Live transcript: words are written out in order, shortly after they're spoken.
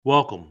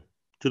Welcome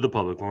to the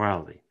Public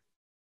Morality.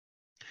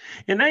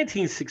 In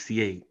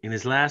 1968, in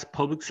his last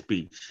public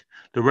speech,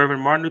 the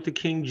Reverend Martin Luther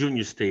King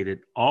Jr.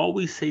 stated, "All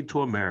we say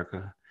to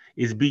America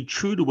is be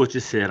true to what you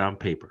said on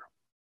paper."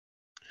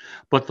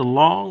 But the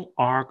long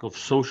arc of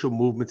social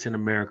movements in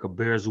America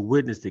bears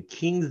witness that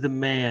King's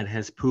demand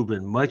has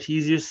proven much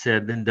easier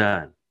said than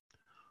done.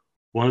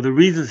 One of the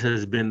reasons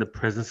has been the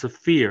presence of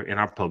fear in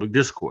our public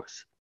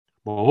discourse.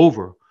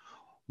 Moreover,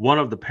 one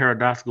of the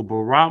paradoxical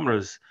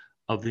barometers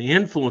of the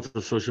influence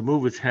of social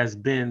movements has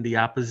been the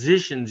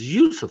opposition's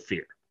use of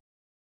fear.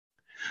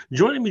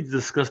 Joining me to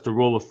discuss the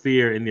role of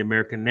fear in the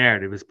American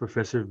narrative is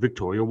Professor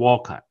Victoria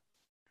Walcott.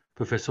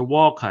 Professor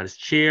Walcott is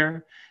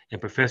chair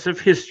and professor of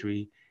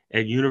history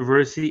at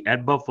University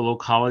at Buffalo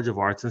College of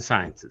Arts and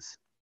Sciences.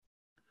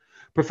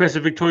 Professor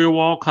Victoria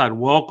Walcott,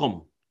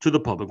 welcome to the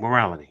Public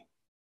Morality.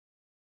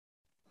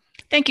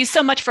 Thank you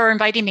so much for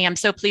inviting me. I'm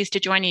so pleased to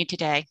join you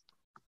today.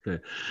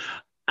 Good.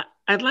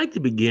 I'd like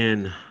to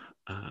begin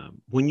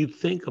when you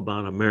think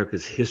about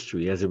America's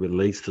history as it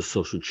relates to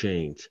social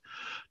change.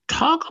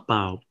 Talk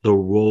about the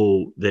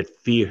role that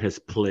fear has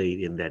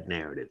played in that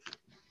narrative.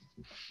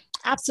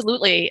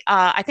 Absolutely.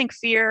 I think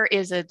fear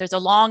there's a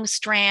long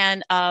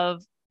strand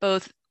of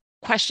both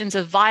questions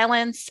of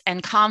violence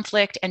and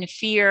conflict and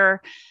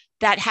fear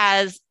that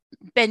has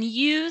been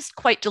used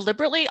quite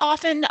deliberately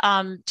often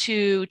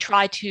to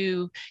try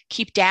to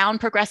keep down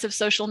progressive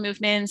social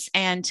movements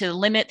and to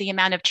limit the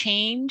amount of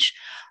change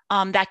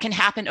that can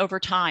happen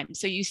over time.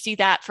 So you see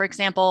that, for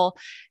example,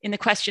 in the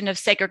question of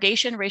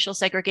segregation, racial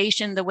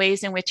segregation, the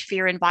ways in which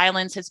fear and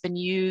violence has been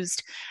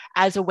used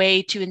as a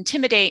way to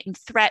intimidate and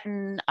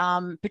threaten,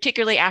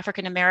 particularly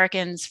African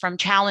Americans, from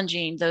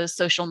challenging those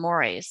social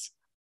mores.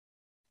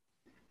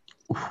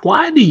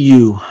 Why do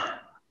you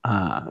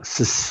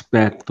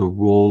suspect the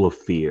role of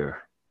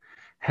fear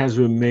has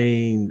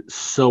remained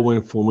so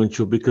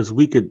influential? Because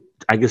we could,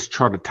 I guess,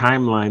 chart a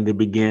timeline that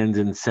begins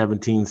in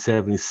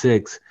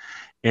 1776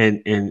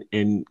 and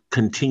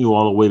continue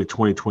all the way to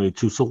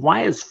 2022. So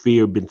why has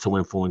fear been so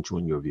influential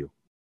in your view?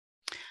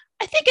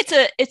 I think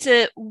it's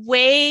a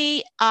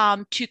way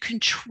to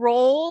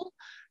control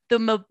the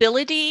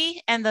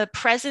mobility and the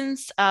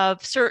presence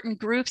of certain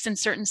groups in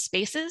certain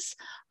spaces.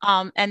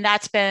 And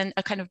that's been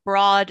a kind of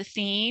broad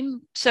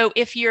theme. So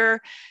if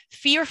you're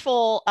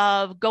fearful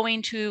of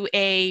going to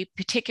a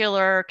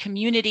particular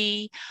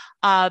community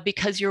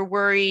because you're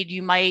worried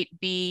you might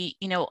be,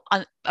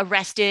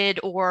 arrested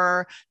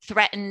or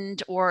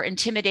threatened or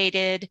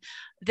intimidated,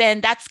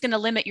 then that's going to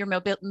limit your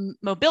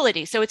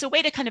mobility. So it's a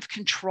way to kind of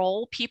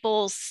control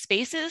people's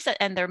spaces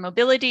and their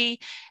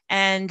mobility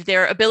and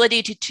their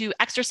ability to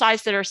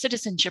exercise their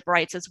citizenship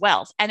rights as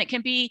well. And it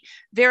can be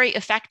very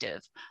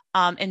effective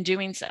in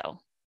doing so.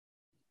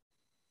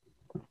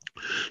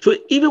 So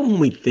even when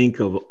we think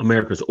of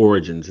America's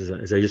origins,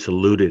 as I just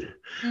alluded,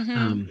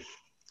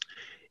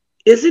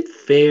 is it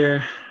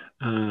fair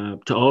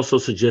to also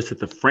suggest that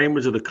the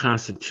framers of the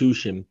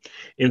Constitution,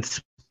 in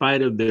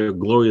spite of their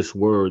glorious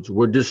words,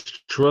 were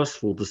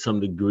distrustful to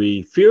some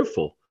degree,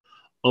 fearful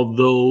of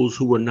those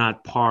who were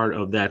not part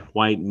of that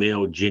white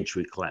male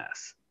gentry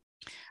class?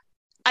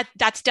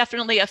 That's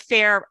definitely a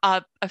fair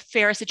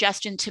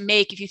suggestion to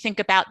make if you think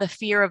about the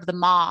fear of the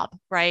mob,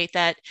 right?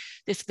 That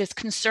this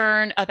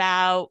concern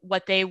about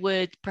what they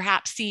would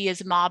perhaps see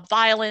as mob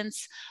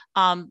violence,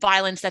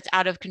 violence that's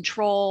out of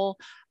control.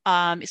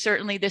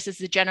 Certainly, this is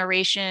the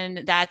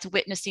generation that's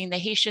witnessing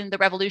the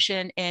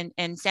revolution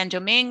in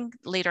Saint-Domingue,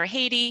 later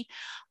Haiti,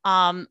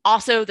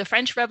 also the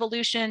French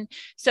Revolution.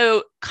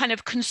 So kind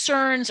of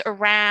concerns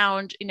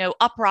around,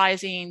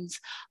 uprisings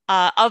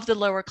of the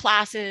lower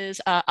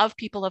classes, of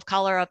people of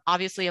color,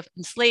 obviously of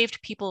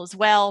enslaved people as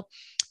well.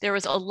 There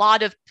was a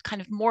lot of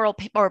kind of moral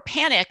or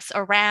panics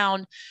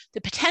around the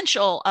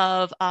potential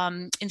of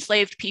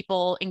enslaved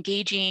people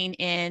engaging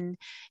in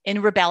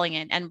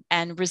rebellion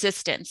and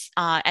resistance,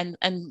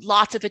 and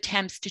lots of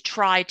attempts to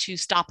try to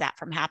stop that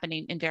from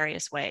happening in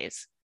various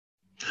ways.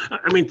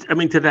 I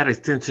mean, to that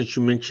extent, since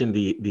you mentioned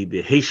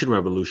the Haitian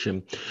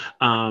Revolution,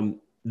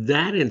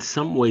 that in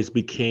some ways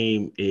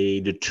became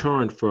a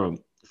deterrent for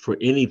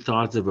any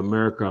thoughts of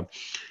America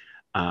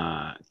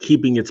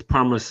keeping its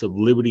promise of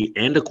liberty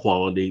and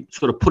equality,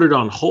 sort of put it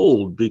on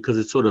hold because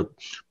it sort of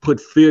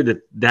put fear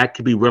that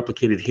could be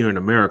replicated here in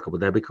America.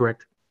 Would that be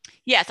correct?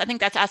 Yes, I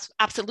think that's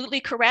absolutely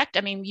correct.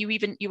 I mean,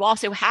 you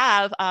also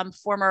have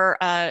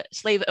former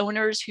slave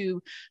owners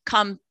who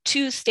come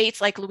to states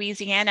like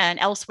Louisiana and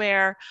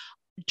elsewhere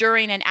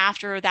during and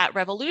after that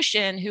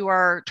revolution who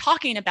are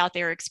talking about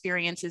their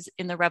experiences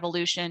in the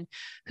revolution,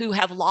 who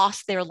have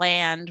lost their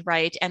land,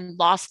 right, and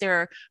lost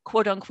their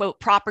quote unquote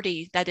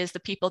property, that is the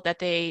people that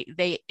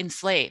they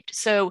enslaved.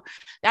 So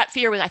that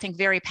fear was, I think,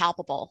 very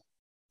palpable.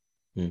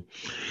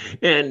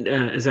 And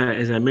as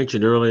I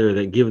mentioned earlier,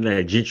 that given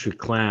that gentry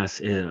class,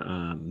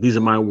 these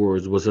are my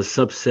words, was a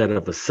subset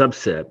of a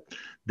subset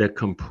that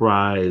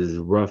comprised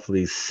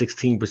roughly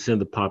 16% of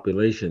the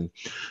population.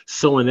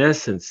 So in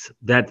essence,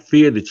 that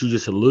fear that you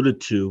just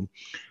alluded to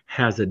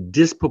has a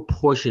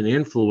disproportionate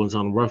influence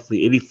on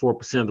roughly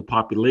 84% of the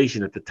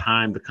population at the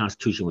time the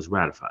Constitution was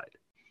ratified.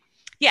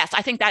 Yes,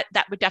 I think that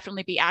that would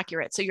definitely be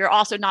accurate. So you're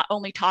also not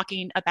only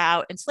talking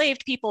about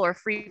enslaved people or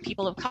free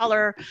people of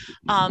color,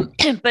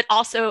 but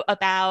also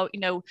about,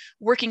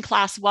 working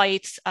class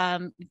whites,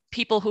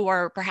 people who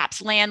are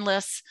perhaps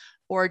landless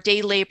or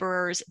day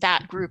laborers,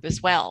 that group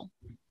as well.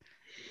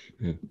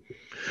 Hmm.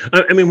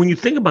 I mean, when you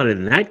think about it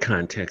in that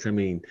context, I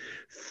mean,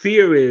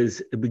 fear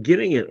is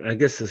beginning. I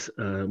guess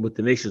with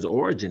the nation's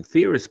origin,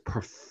 fear is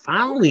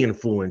profoundly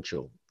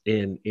influential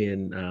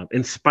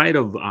in spite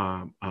of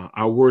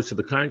our words to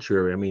the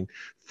contrary. I mean,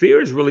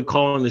 fear is really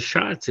calling the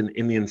shots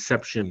in the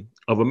inception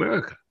of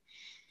America.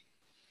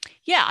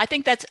 Yeah, I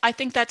think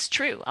that's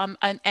true.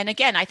 And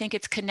again, I think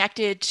it's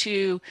connected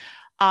to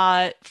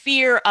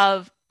fear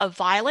of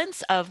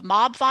violence, of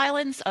mob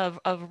violence, of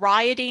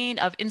rioting,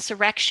 of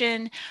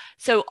insurrection.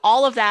 So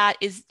all of that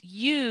is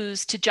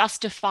used to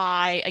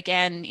justify,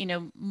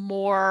 again,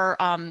 more,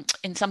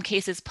 in some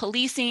cases,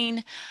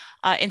 policing,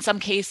 in some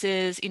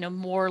cases,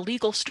 more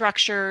legal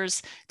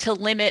structures to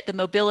limit the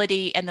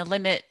mobility and to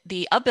limit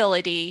the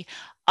ability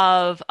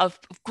of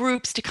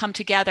groups to come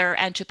together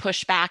and to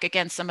push back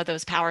against some of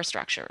those power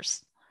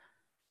structures.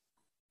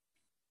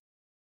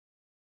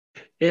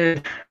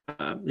 And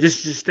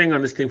just staying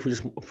on this thing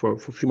for a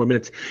few more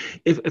minutes,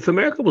 if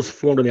America was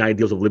formed on the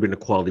ideals of liberty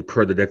and equality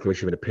per the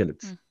Declaration of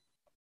Independence, Mm.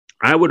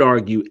 I would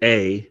argue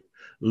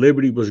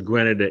liberty was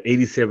granted an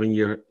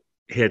 87-year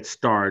head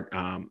start,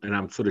 and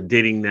I'm sort of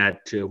dating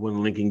that to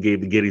when Lincoln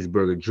gave the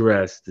Gettysburg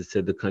Address that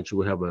said the country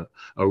would have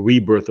a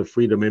rebirth of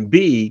freedom, and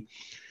B,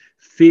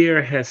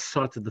 fear has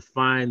sought to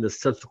define the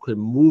subsequent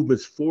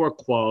movements for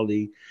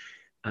equality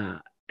uh,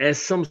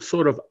 as some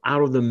sort of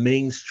out of the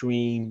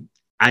mainstream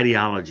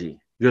ideology.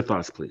 Your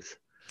thoughts, please.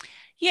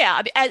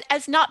 Yeah,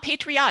 as not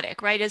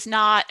patriotic, right? As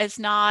not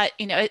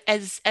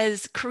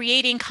as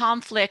creating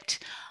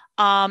conflict,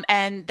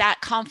 and that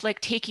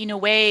conflict taking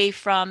away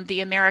from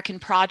the American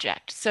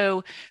project.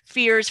 So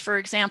fears, for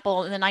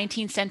example, in the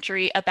 19th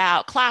century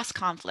about class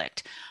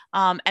conflict,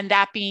 and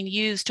that being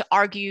used to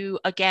argue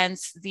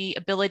against the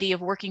ability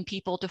of working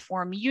people to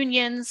form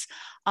unions.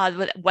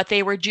 What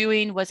they were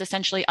doing was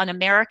essentially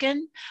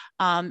un-American.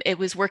 It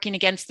was working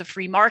against the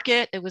free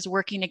market. It was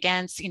working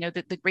against,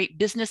 the great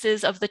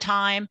businesses of the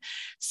time.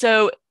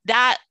 So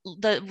that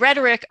the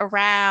rhetoric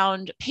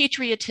around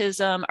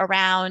patriotism,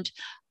 around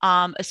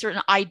a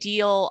certain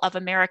ideal of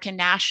American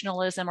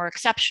nationalism or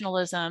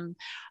exceptionalism,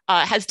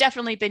 has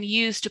definitely been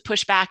used to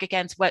push back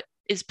against what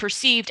is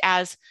perceived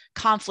as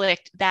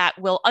conflict that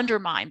will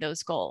undermine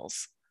those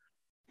goals.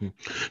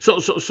 So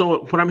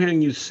what I'm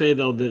hearing you say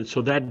though,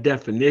 that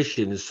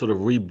definition is sort of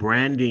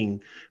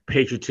rebranding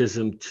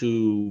patriotism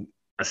to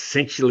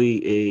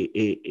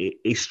essentially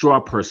a straw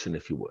person,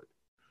 if you would.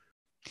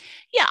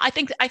 Yeah, I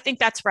think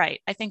that's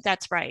right. I think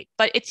that's right.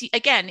 But it's,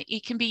 again,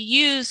 it can be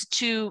used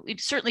to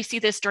certainly see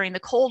this during the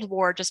Cold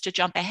War. Just to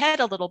jump ahead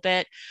a little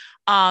bit,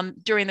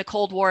 during the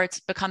Cold War,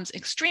 it becomes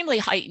extremely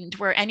heightened,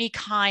 where any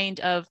kind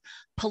of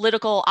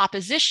political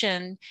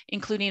opposition,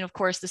 including, of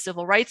course, the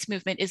civil rights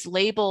movement, is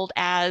labeled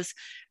as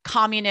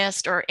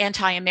communist or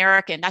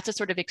anti-American. That's a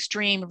sort of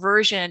extreme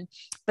version.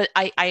 But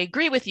I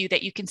agree with you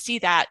that you can see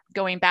that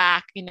going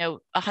back,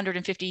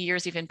 150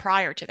 years even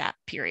prior to that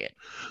period.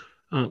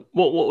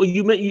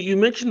 You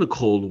mentioned the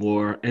Cold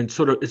War, and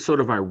it's sort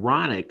of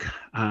ironic.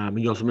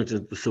 You also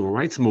mentioned the Civil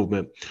Rights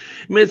Movement.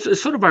 I mean,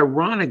 it's sort of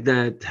ironic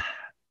that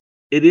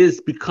it is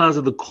because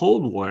of the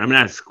Cold War. I mean,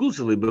 not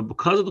exclusively, but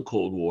because of the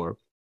Cold War.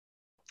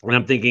 And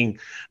I'm thinking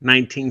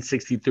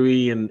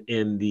 1963 and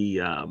in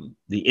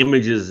the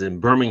images in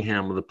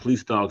Birmingham of the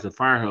police dogs and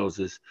fire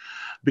hoses,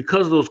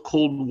 because of those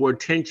Cold War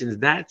tensions,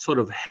 that sort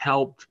of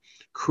helped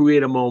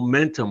create a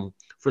momentum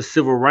for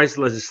civil rights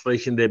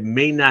legislation that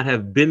may not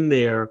have been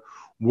there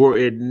were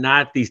it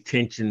not these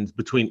tensions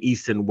between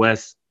East and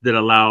West that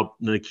allowed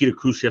Nikita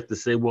Khrushchev to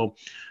say, well,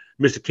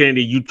 Mr.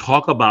 Kennedy, you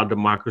talk about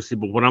democracy,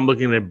 but what I'm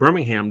looking at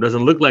Birmingham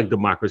doesn't look like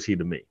democracy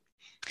to me.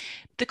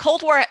 The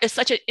Cold War is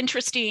such an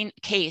interesting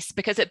case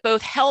because it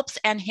both helps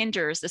and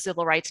hinders the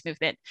civil rights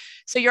movement.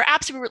 So you're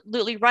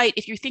absolutely right.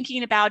 If you're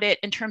thinking about it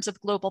in terms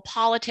of global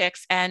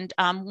politics, and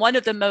one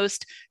of the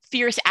most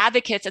fierce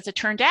advocates, as it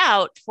turned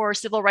out, for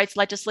civil rights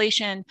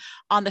legislation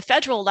on the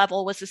federal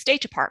level was the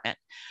State Department,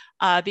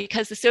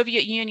 because the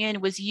Soviet Union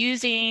was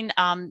using,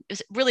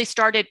 really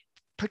started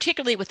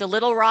particularly with the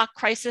Little Rock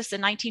crisis in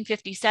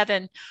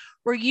 1957,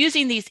 we're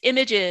using these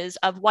images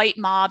of white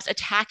mobs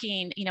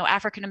attacking,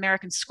 African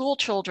American school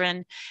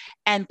children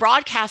and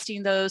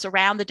broadcasting those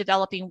around the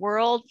developing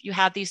world. You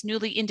have these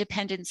newly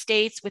independent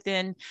states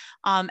within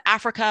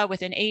Africa,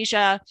 within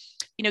Asia,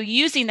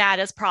 using that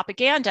as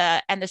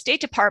propaganda. And the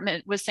State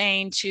Department was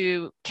saying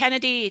to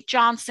Kennedy,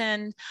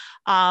 Johnson,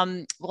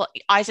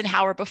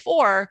 Eisenhower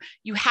before,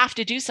 you have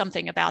to do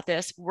something about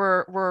this.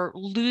 We're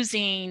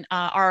losing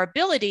our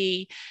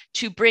ability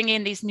to bring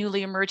in these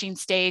newly emerging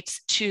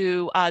states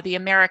to the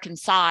American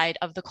side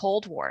of the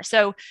Cold War.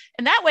 So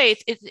in that way,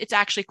 it's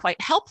actually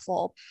quite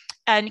helpful.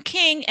 And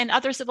King and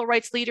other civil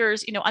rights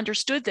leaders,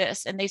 understood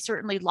this, and they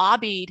certainly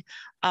lobbied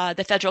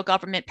the federal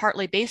government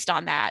partly based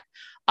on that.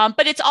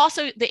 But it's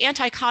also the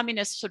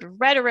anti-communist sort of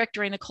rhetoric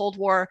during the Cold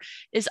War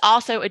is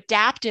also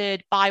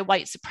adapted by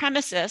white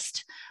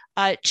supremacists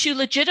to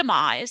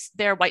legitimize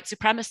their white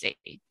supremacy,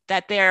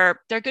 that they're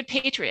good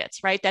patriots,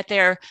 right? That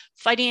they're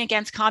fighting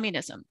against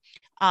communism.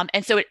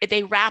 And so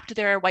they wrapped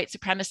their white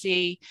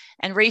supremacy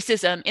and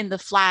racism in the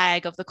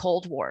flag of the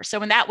Cold War.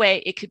 So in that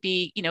way, it could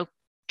be,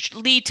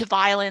 lead to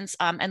violence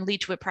and lead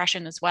to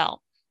oppression as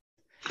well.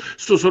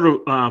 So, sort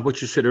of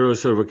what you said earlier,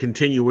 sort of a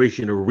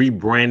continuation of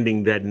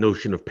rebranding that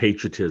notion of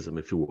patriotism,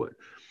 if you would.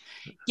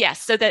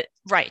 Yes, so that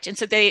right, and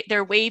so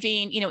they're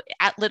waving,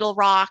 at Little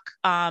Rock,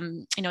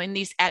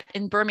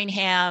 in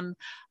Birmingham.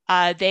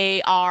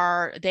 They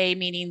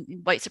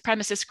meaning white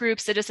supremacist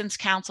groups, citizens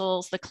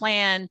councils, the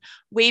Klan,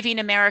 waving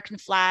American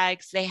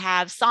flags. They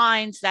have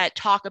signs that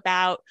talk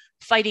about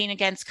fighting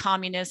against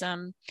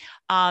communism.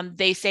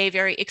 They say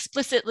very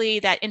explicitly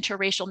that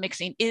interracial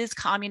mixing is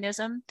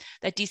communism,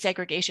 that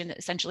desegregation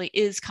essentially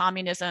is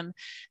communism.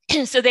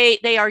 So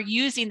they are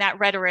using that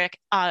rhetoric,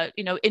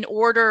 in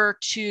order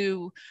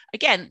to,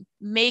 again,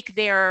 make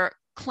their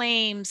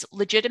claims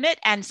legitimate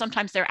and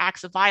sometimes their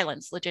acts of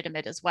violence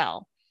legitimate as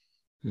well.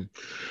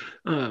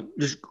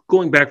 Just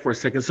going back for a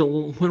second.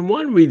 So when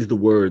one reads the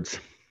words,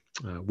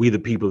 we the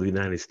people of the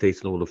United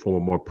States in order to form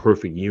a more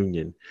perfect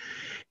union,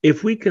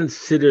 if we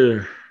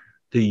consider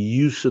the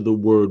use of the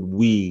word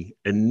we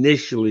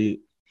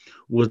initially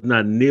was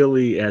not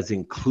nearly as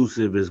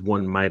inclusive as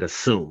one might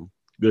assume.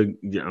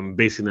 I'm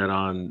basing that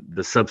on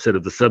the subset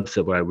of the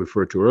subset I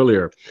referred to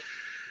earlier.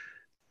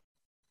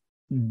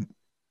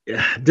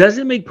 Does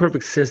it make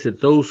perfect sense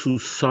that those who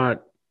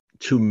sought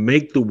to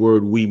make the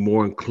word we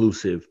more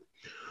inclusive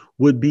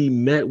would be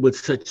met with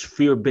such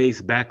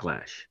fear-based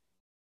backlash?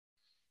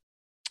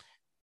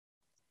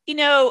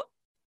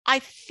 I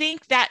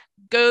think that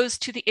goes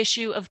to the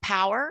issue of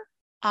power,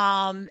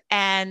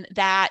 and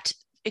that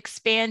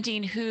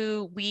expanding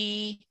who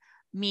we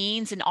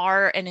means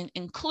and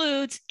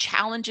includes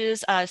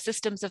challenges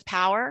systems of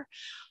power.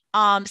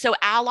 So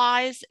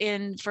allies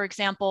in, for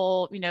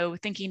example,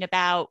 thinking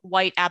about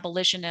white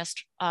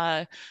abolitionists,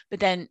 but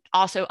then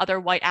also other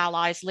white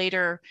allies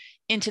later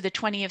into the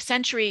 20th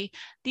century,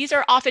 these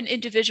are often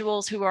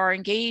individuals who are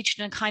engaged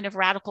in a kind of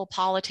radical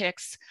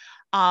politics,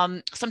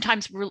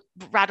 sometimes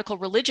radical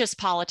religious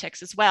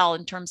politics as well,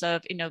 in terms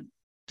of,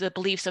 the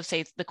beliefs of,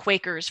 say, the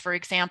Quakers, for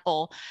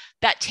example,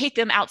 that take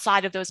them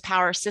outside of those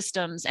power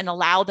systems and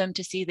allow them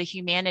to see the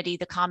humanity,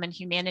 the common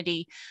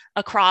humanity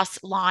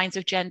across lines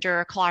of gender,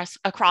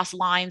 across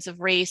lines of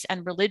race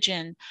and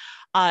religion.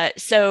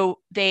 So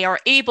they are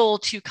able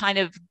to kind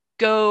of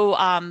go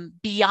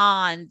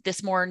beyond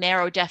this more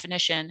narrow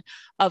definition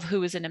of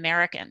who is an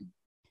American.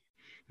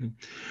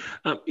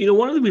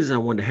 One of the reasons I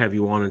wanted to have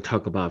you on and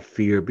talk about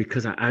fear,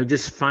 because I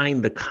just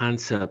find the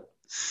concept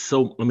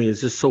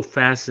it's just so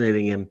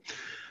fascinating and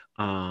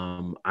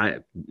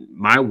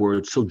my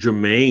words, so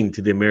germane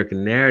to the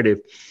American narrative.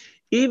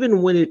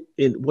 Even when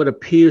it what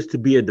appears to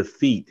be a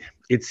defeat,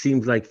 it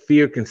seems like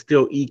fear can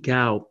still eke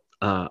out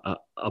a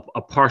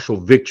partial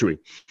victory.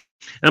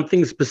 And I'm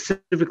thinking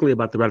specifically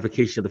about the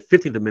ratification of the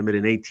 15th Amendment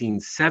in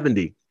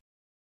 1870,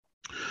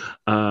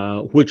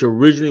 which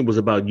originally was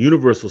about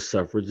universal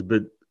suffrage,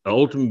 but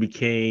ultimately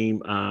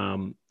became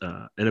an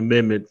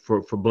amendment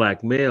for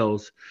Black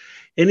males.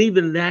 And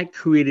even that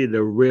created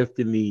a rift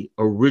in the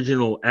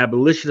original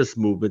abolitionist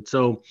movement.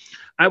 So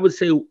I would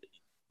say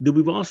that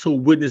we've also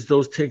witnessed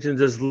those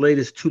tensions as late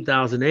as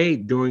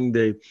 2008 during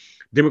the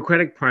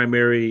Democratic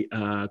primary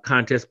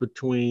contest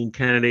between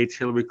candidates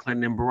Hillary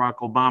Clinton and Barack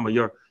Obama.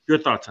 Your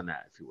thoughts on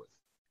that, if you would.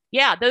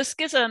 Yeah, those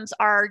schisms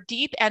are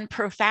deep and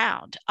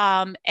profound.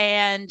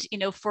 And,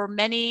 for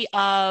many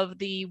of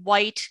the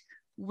white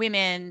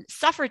women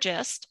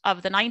suffragists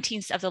of the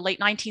late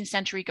 19th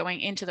century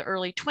going into the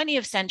early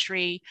 20th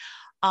century,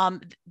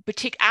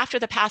 after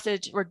the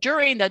passage or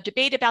during the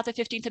debate about the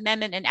 15th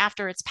Amendment and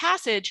after its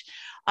passage,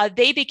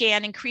 they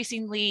began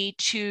increasingly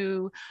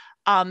to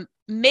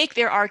make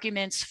their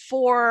arguments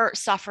for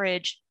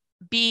suffrage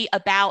be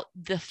about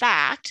the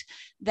fact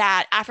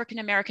that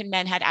African-American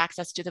men had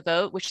access to the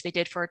vote, which they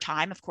did for a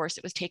time. Of course,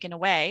 it was taken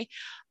away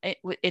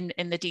in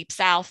the Deep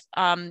South,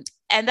 and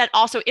that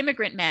also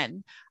immigrant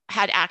men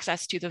had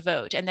access to the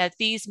vote, and that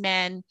these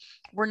men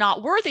were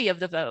not worthy of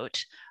the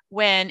vote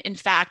when, in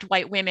fact,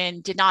 white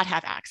women did not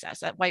have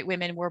access, that white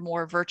women were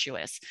more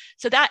virtuous.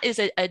 So that is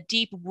a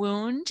deep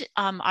wound,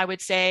 I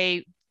would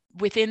say,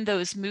 within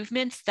those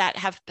movements that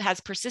has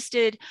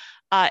persisted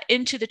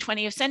into the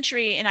 20th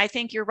century. And I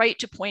think you're right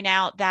to point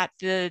out that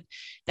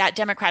that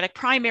Democratic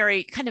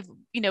primary kind of,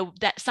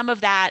 that some of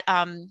that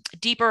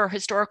deeper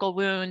historical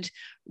wound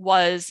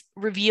was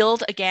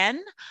revealed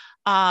again.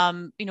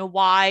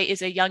 Why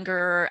is a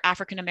younger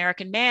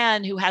African-American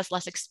man who has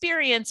less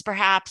experience,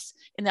 perhaps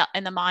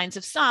in the minds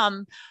of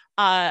some,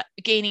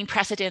 gaining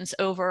precedence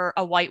over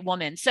a white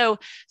woman? So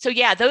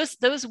yeah,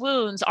 those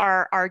wounds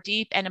are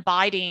deep and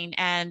abiding,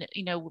 and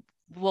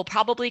will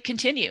probably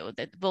continue.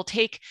 That will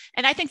take,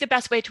 and I think the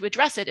best way to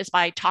address it is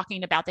by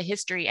talking about the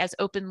history as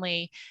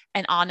openly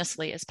and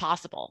honestly as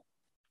possible.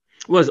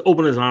 Well, as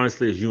open as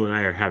honestly as you and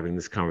I are having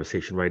this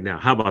conversation right now.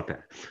 How about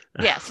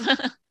Yes.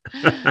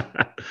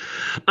 that?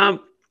 um,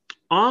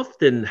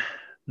 Often,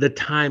 the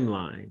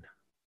timeline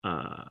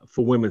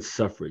for women's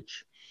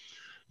suffrage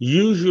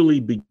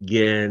usually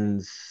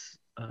begins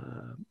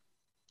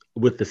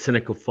with the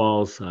Seneca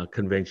Falls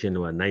Convention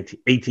of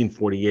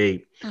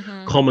 1848,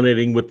 Hmm.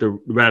 culminating with the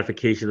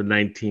ratification of the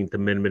 19th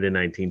Amendment in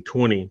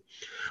 1920.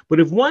 But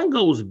if one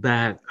goes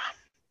back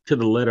to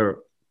the letter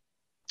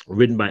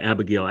written by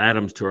Abigail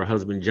Adams to her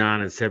husband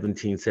John in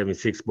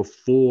 1776,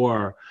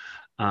 before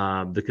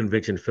the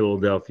convention in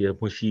Philadelphia,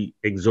 when she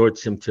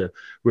exhorts him to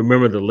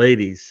remember the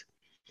ladies,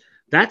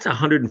 that's a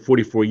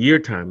 144-year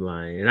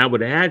timeline. And I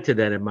would add to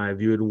that, in my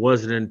view, it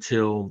wasn't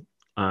until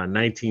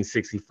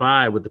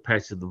 1965, with the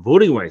passage of the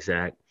Voting Rights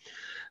Act,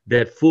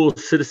 that full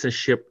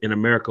citizenship in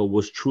America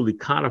was truly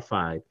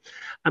codified.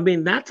 I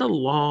mean, that's a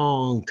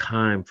long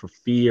time for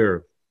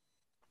fear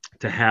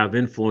to have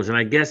influence. And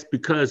I guess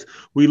because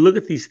we look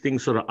at these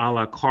things sort of a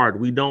la carte,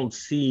 we don't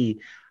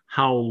see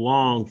how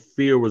long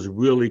fear was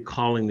really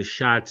calling the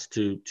shots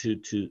to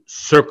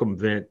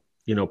circumvent,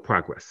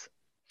 progress.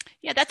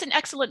 Yeah, that's an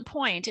excellent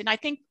point. And I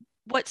think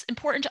what's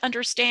important to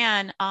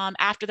understand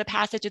after the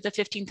passage of the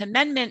 15th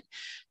Amendment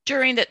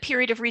during that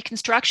period of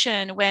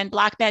Reconstruction, when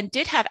Black men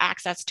did have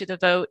access to the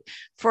vote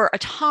for a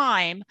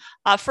time,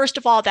 first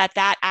of all,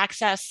 that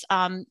access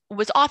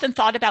was often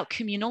thought about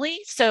communally.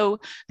 So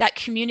that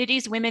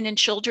communities, women and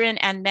children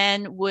and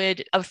men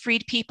would, of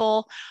freed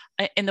people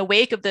in the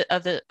wake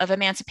of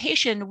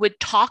emancipation, would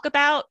talk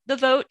about the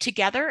vote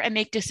together and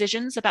make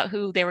decisions about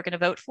who they were going to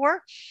vote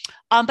for.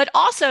 But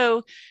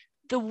also,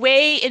 the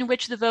way in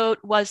which the vote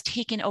was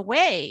taken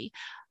away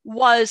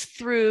was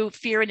through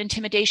fear and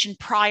intimidation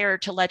prior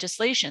to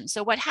legislation.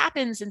 So what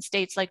happens in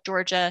states like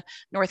Georgia,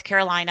 North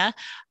Carolina,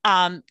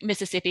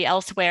 Mississippi,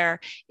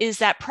 elsewhere, is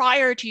that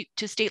prior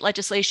to state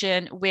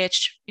legislation,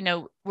 which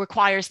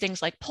requires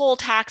things like poll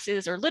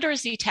taxes or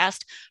literacy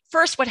tests,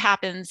 first what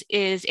happens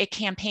is a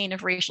campaign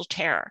of racial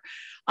terror.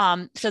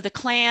 So the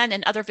Klan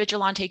and other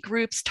vigilante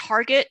groups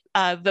target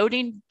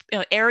voting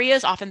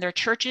areas, often they're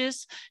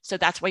churches. So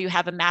that's why you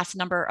have a mass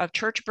number of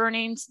church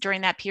burnings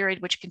during that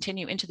period, which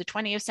continue into the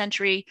 20th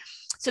century.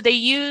 So they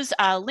use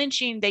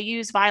lynching, they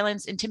use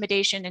violence,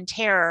 intimidation, and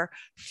terror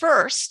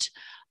first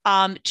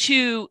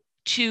to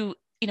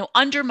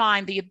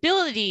undermine the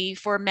ability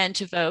for men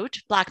to vote,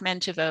 Black men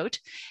to vote.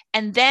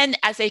 And then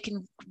as they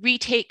can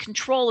retake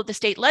control of the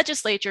state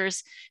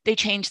legislatures, they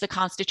change the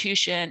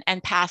Constitution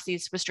and pass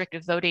these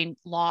restrictive voting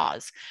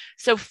laws.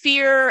 So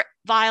fear,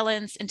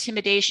 violence,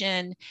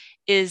 intimidation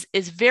is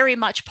very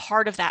much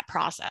part of that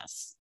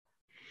process.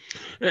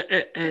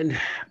 And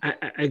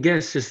I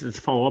guess just to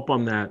follow up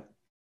on that,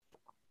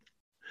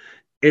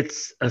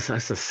 it's a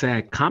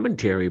sad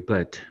commentary,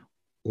 but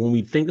when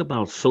we think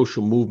about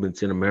social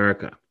movements in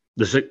America,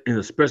 and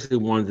especially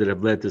ones that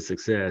have led to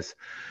success,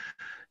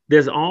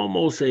 there's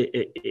almost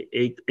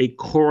a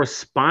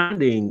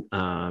corresponding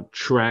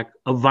track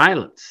of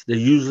violence that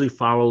usually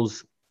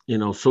follows,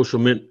 social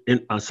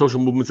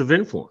movements of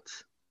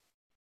influence.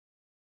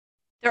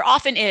 There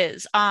often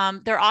is.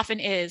 There often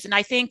is, and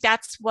I think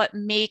that's what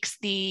makes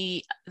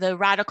the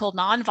radical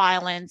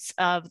nonviolence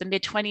of the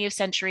mid 20th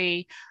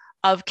century,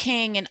 of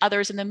King and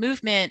others in the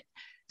movement,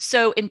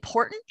 so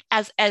important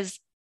as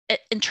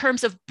in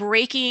terms of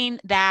breaking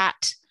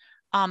that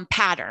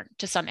pattern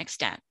to some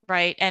extent,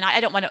 right? And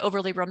I don't want to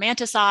overly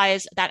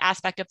romanticize that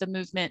aspect of the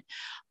movement,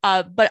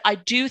 but I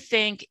do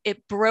think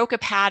it broke a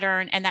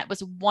pattern, and that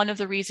was one of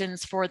the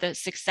reasons for the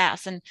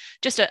success. And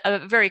just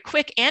a very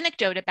quick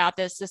anecdote about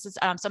this. This is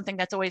something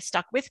that's always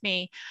stuck with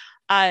me.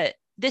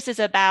 This is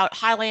about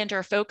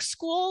Highlander Folk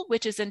School,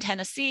 which is in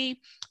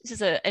Tennessee. This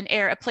is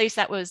a place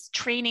that was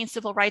training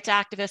civil rights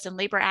activists and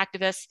labor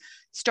activists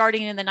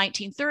starting in the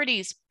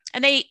 1930s.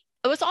 And it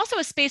was also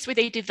a space where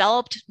they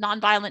developed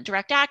nonviolent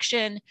direct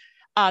action,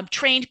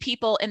 trained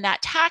people in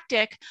that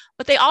tactic,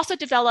 but they also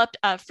developed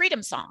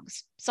freedom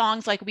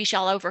songs like We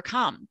Shall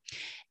Overcome.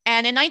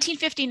 And in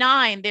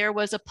 1959, there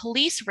was a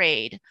police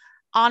raid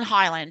on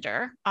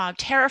Highlander,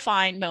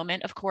 terrifying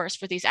moment, of course,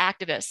 for these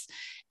activists.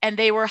 And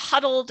they were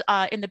huddled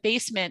in the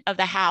basement of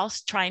the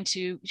house trying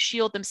to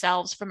shield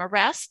themselves from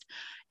arrest.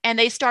 And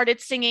they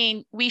started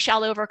singing We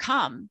Shall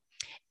Overcome.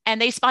 And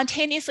they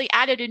spontaneously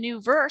added a new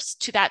verse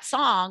to that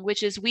song,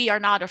 which is We Are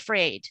Not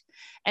Afraid.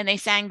 And they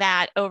sang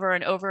that over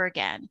and over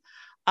again.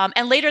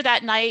 And later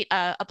that night,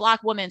 a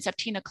Black woman,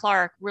 Septina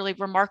Clark, really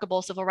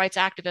remarkable civil rights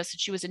activist,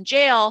 she was in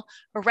jail,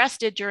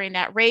 arrested during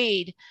that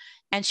raid.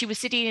 And she was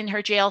sitting in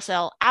her jail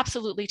cell,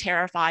 absolutely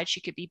terrified. She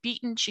could be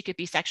beaten, she could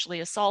be sexually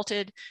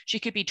assaulted, she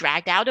could be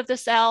dragged out of the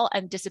cell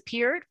and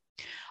disappeared.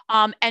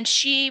 And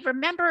she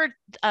remembered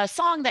a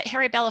song that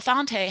Harry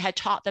Belafonte had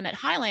taught them at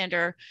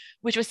Highlander,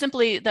 which was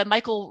simply the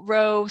Michael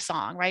Rowe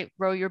song, right?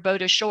 Row your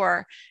boat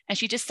ashore. And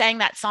she just sang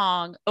that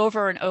song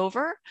over and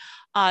over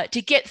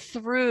to get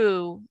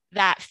through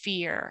that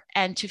fear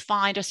and to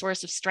find a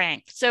source of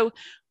strength. So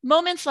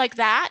moments like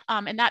that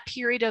in that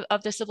period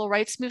of the civil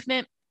rights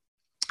movement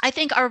I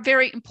think are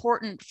very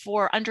important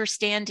for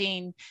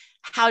understanding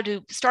how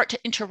to start to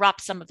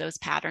interrupt some of those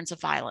patterns of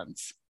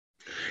violence.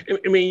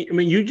 I mean,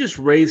 you just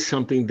raised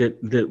something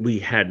that we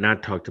had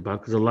not talked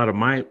about, because a lot of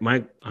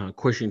my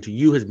question to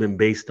you has been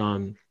based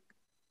on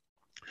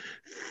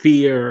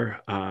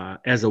fear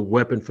as a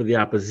weapon for the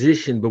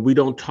opposition, but we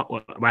don't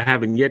talk. I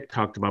haven't yet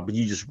talked about, but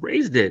you just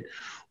raised it.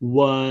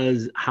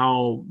 Was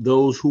how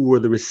those who were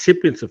the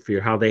recipients of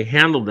fear, how they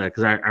handled that?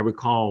 Because I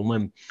recall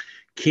when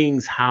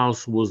King's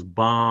house was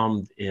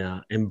bombed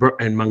in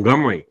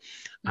Montgomery.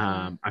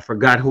 Mm-hmm. I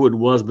forgot who it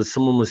was, but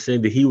someone was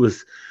saying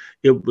that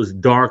it was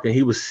dark and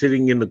he was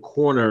sitting in the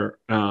corner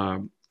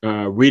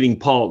reading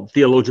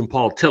theologian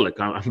Paul Tillich.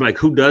 I'm like,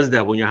 who does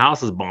that when your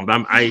house is bombed?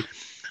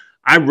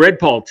 I read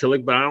Paul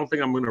Tillich, but I don't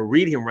think I'm going to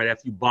read him right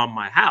after you bomb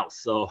my house.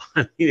 So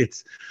I mean,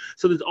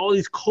 so there's all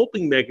these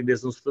coping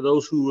mechanisms for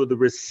those who are the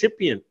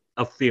recipient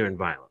of fear and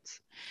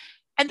violence.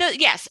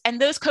 Yes, and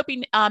those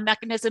coping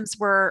mechanisms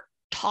were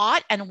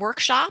taught and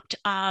workshopped.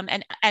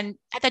 And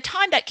at the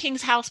time that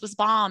King's house was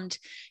bombed,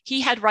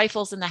 he had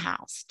rifles in the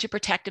house to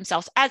protect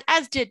himself,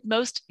 as did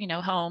most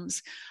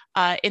homes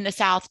in the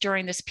South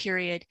during this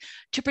period,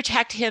 to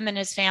protect him and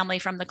his family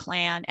from the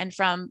Klan and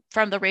from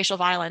the racial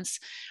violence.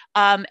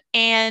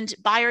 And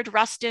Bayard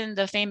Rustin,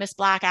 the famous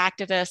Black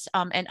activist,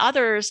 and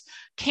others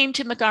came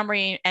to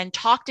Montgomery and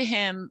talked to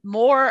him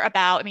more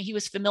about, I mean, he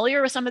was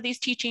familiar with some of these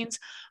teachings,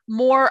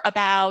 more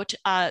about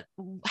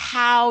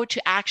how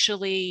to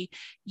actually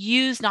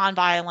use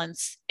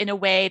nonviolence in a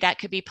way that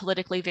could be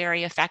politically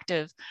very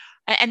effective.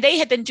 And they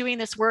had been doing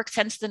this work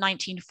since the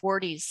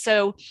 1940s.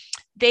 So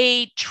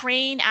they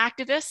train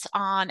activists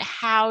on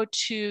how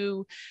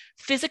to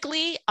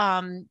physically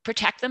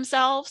protect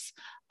themselves.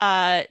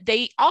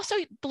 They also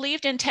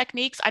believed in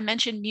techniques. I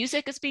mentioned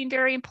music as being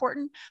very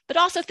important, but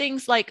also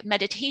things like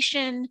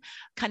meditation,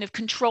 kind of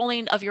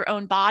controlling of your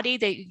own body.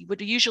 They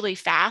would usually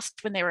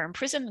fast when they were in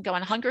prison and go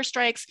on hunger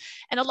strikes.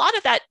 And a lot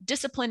of that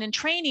discipline and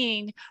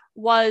training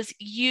was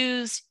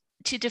used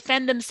to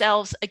defend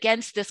themselves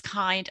against this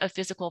kind of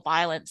physical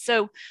violence.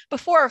 So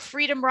before a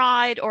freedom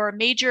ride or a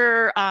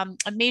major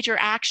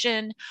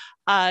action,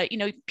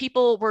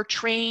 people were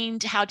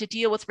trained how to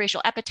deal with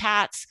racial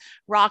epithets,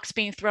 rocks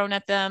being thrown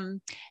at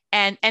them,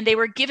 and they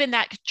were given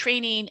that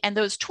training and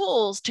those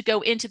tools to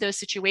go into those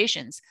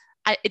situations.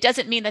 It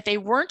doesn't mean that they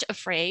weren't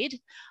afraid,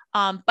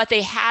 but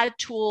they had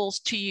tools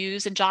to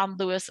use, and John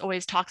Lewis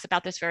always talks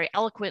about this very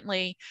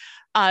eloquently,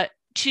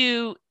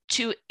 to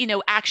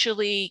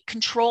actually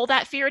control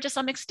that fear to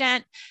some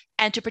extent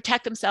and to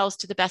protect themselves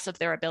to the best of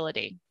their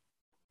ability.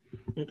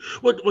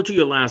 What to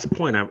your last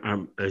point,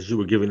 as you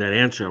were giving that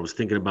answer, I was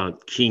thinking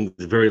about King's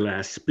very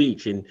last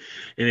speech, and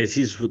as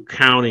he's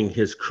recounting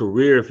his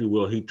career, if you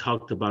will, he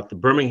talked about the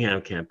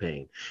Birmingham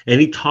campaign,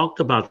 and he talked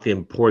about the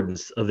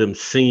importance of them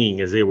singing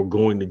as they were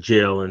going to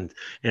jail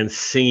and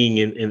singing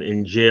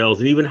in jails,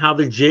 and even how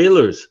the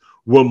jailers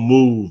were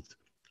moved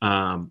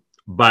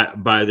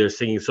by their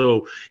singing.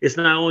 So it's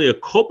not only a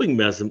coping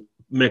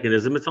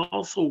mechanism; it's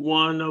also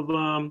one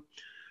of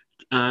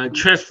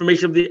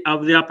transformation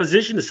of the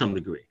opposition to some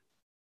degree.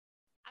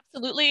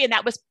 Absolutely, and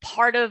that was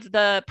part of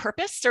the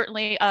purpose,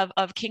 certainly,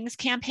 of King's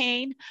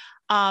campaign.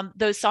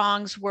 Those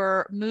songs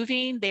were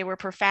moving; they were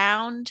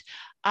profound.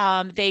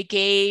 They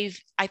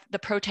gave the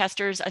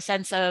protesters a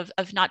sense of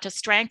not just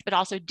strength, but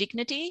also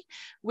dignity,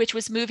 which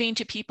was moving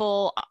to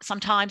people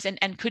sometimes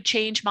and could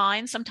change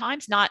minds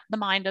sometimes, not the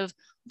mind of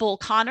Bull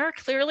Connor,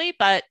 clearly,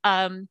 but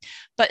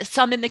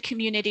some in the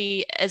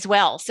community as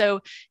well.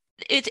 So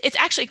it's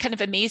actually kind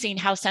of amazing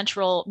how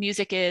central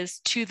music is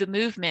to the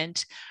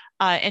movement.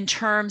 In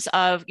terms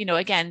of,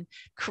 again,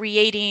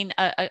 creating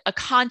a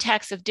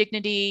context of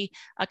dignity,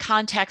 a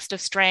context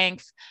of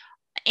strength,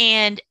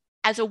 and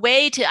as a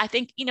way to, I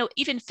think,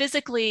 even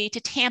physically to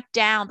tamp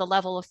down the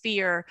level of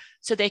fear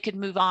so they could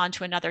move on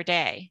to another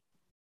day.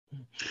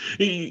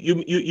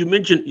 You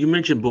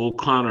mentioned Bull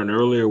Connor, and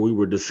earlier we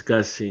were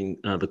discussing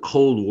the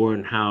Cold War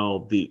and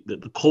how the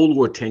Cold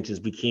War tensions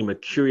became a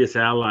curious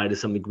ally to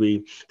some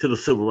degree to the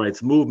civil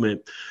rights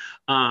movement.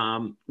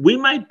 We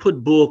might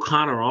put Bull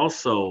Connor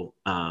also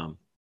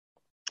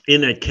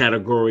in that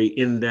category,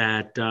 in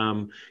that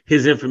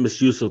his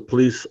infamous use of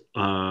police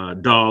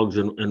dogs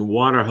and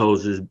water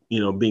hoses,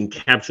 being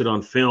captured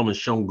on film and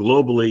shown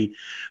globally,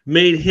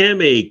 made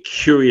him a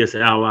curious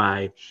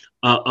ally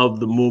of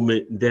the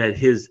movement. That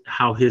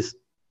how his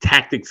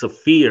tactics of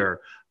fear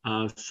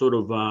sort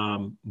of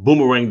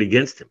boomeranged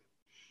against him.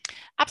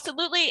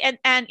 Absolutely, and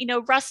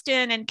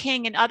Rustin and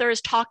King and others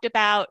talked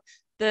about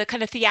the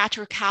kind of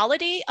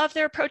theatricality of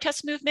their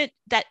protest movement,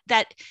 that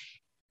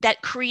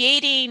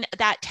creating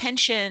that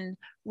tension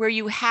where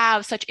you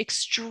have such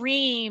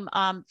extreme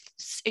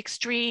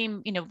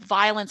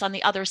violence on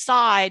the other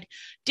side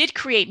did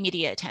create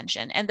media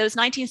attention. And those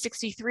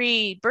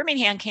 1963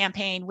 Birmingham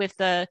campaign with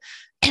the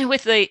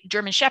with the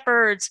German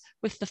shepherds,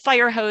 with the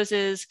fire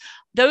hoses.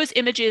 Those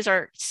images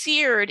are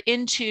seared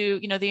into,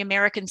 the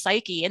American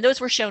psyche, and those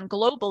were shown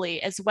globally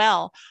as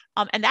well.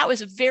 And that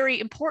was very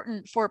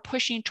important for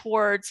pushing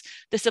towards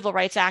the Civil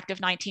Rights Act of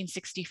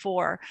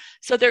 1964.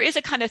 So there is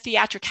a kind of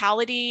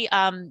theatricality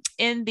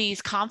in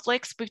these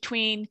conflicts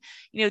between,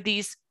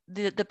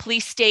 the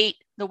police state,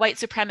 the white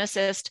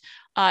supremacist,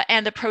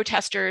 and the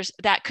protesters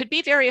that could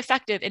be very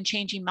effective in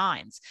changing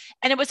minds.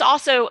 And it was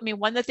also,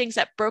 one of the things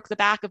that broke the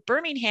back of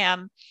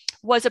Birmingham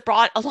was it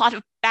brought a lot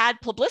of bad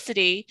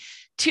publicity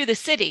to the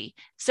city.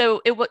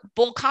 So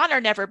Bull Connor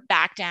never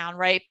backed down,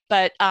 right?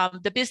 But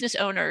the business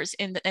owners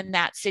in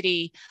that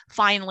city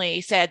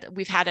finally said,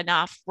 we've had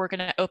enough. We're going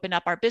to open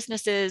up our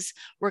businesses.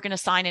 We're going to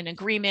sign an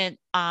agreement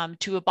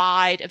to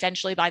abide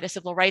eventually by the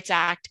Civil Rights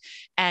Act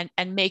and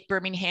make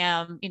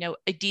Birmingham,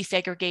 a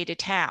desegregated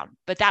town.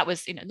 But that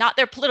was, not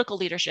their political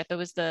leadership. It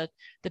was the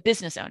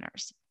business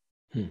owners.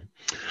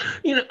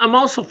 I'm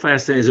also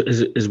fascinated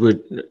as we're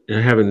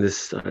having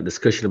this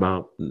discussion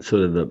about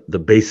sort of the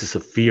basis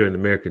of fear in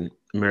American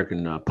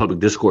public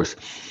discourse.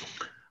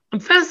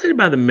 I'm fascinated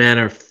by the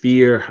manner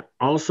fear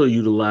also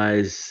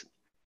utilized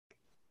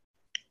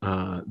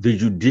the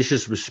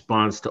judicious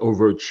response to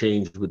overt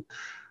change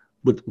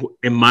with,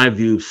 in my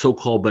view,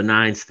 so-called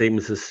benign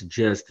statements that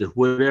suggest that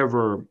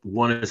whatever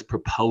one is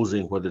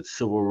proposing, whether it's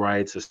civil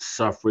rights or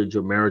suffrage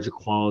or marriage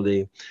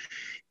equality,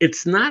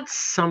 it's not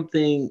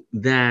something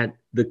that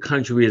the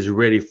country is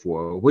ready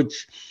for,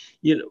 which,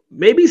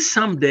 maybe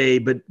someday,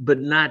 but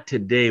not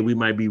today, we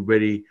might be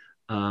ready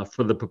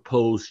for the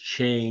proposed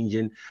change.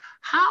 And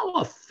how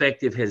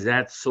effective has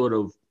that sort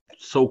of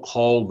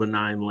so-called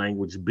benign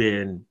language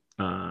been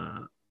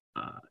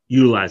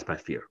utilized by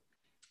fear?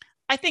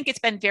 I think it's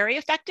been very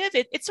effective.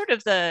 It's sort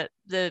of the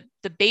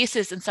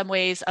basis in some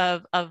ways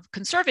of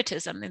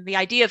conservatism, and the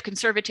idea of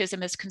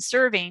conservatism is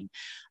conserving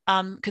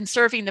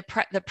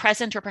the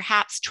present, or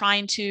perhaps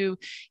trying to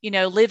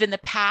live in the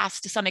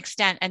past to some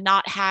extent and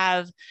not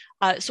have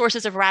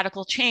sources of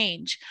radical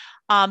change.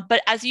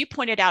 But as you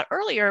pointed out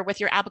earlier with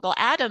your Abigail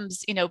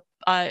Adams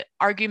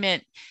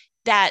argument,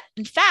 that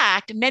in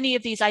fact many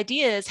of these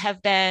ideas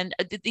have been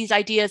these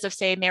ideas of,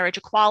 say, marriage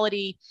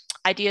equality,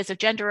 ideas of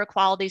gender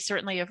equality,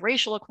 certainly of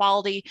racial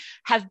equality,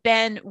 have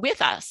been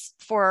with us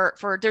for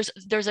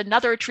there's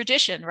another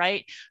tradition,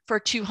 right, for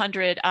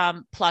 200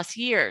 plus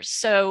years.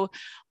 So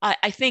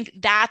I think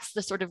that's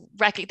the sort of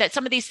that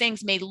some of these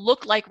things may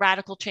look like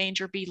radical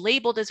change or be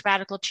labeled as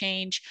radical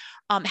change,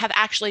 have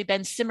actually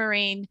been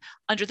simmering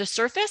under the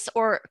surface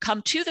or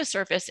come to the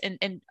surface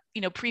in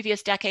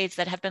previous decades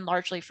that have been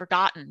largely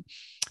forgotten.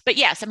 But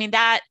yes,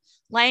 that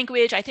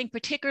language, I think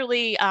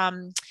particularly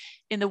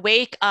in the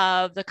wake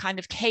of the kind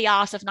of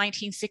chaos of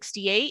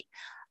 1968,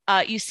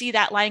 you see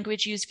that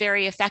language used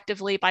very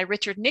effectively by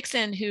Richard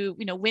Nixon, who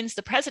wins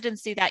the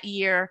presidency that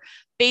year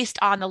based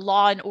on the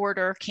Law and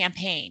Order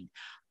campaign,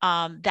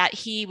 that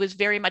he was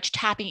very much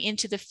tapping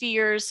into the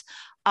fears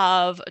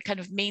of kind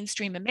of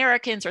mainstream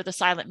Americans, or the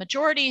silent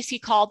majorities, he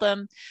called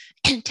them,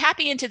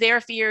 tapping into their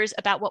fears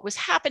about what was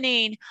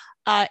happening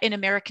in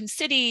American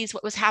cities,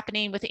 what was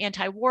happening with the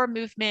anti-war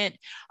movement,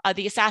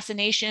 the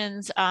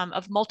assassinations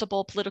of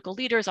multiple political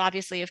leaders,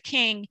 obviously of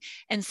King,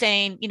 and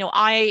saying,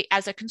 I,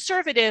 as a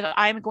conservative,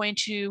 I'm going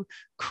to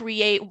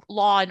create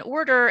law and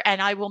order,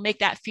 and I will make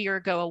that fear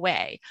go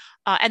away.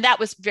 And that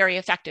was very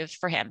effective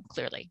for him,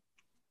 clearly.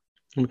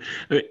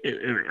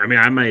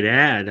 I might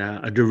add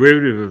a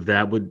derivative of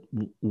that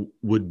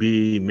would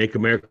be "Make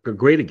America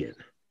Great Again."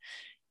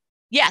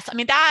 Yes,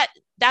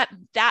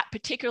 that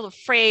particular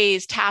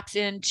phrase taps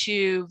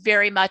into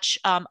very much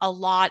a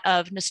lot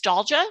of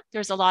nostalgia.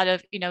 There's a lot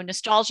of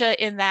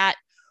nostalgia in that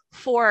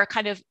for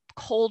kind of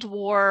Cold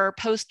War,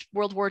 post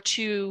World War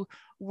II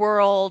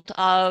world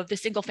of the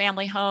single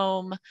family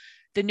home,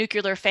 the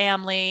nuclear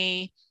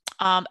family,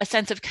 a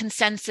sense of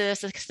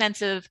consensus, a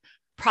sense of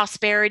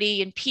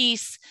prosperity and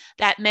peace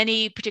that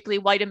many, particularly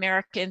white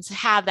Americans,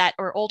 have that,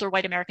 or older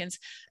white Americans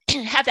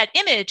have that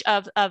image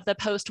of the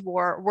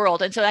post-war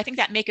world. And so I think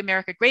that "Make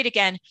America Great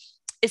Again"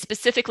 is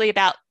specifically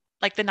about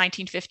like the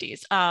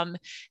 1950s,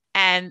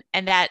 and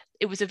that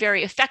it was a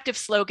very effective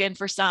slogan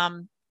for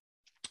some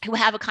who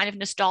have a kind of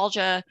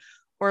nostalgia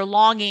or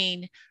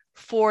longing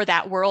for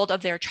that world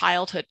of their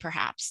childhood,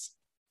 perhaps.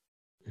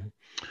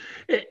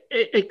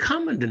 A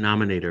common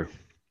denominator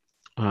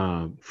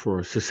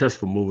for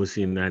successful movements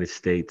in the United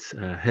States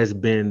has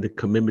been the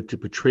commitment to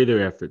portray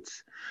their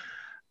efforts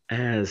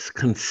as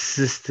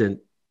consistent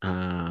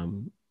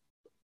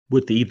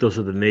with the ethos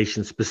of the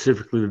nation,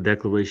 specifically the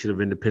Declaration of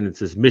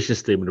Independence's mission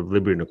statement of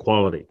liberty and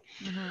equality.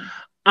 Mm-hmm.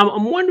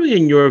 I'm wondering,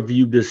 in your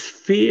view, does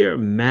fear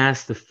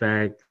mask the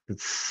fact that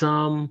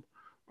some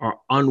are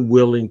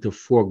unwilling to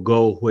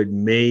forego what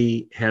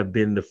may have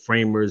been the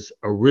framers'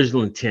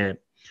 original intent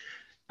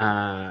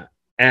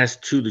as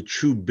to the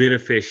true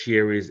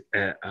beneficiaries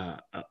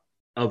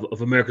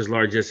of America's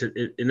largesse?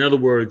 In other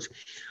words,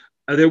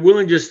 are they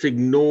willing just to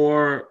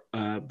ignore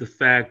the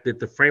fact that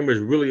the framers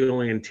really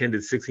only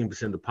intended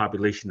 16% of the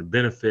population to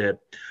benefit,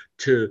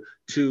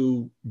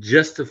 to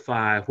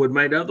justify what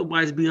might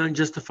otherwise be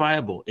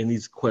unjustifiable in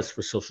these quests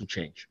for social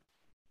change.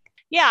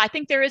 Yeah, I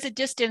think there is a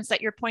distance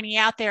that you're pointing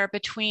out there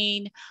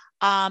between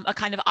a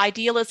kind of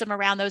idealism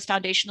around those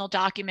foundational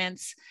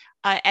documents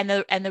and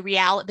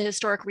the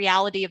historic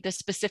reality of the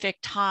specific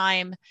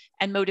time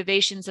and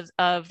motivations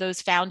of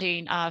those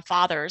founding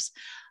fathers.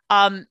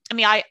 I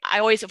mean, I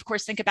always, of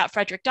course, think about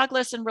Frederick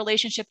Douglass in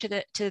relationship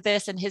to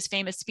this and his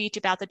famous speech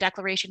about the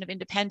Declaration of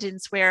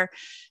Independence, where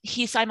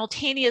he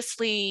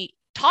simultaneously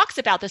talks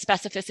about the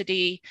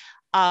specificity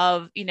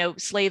of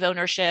slave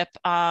ownership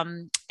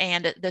and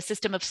the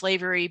system of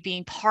slavery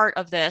being part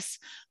of this,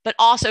 but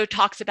also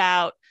talks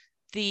about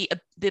the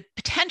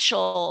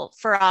potential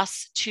for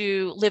us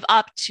to live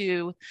up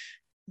to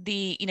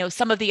the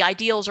some of the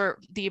ideals, or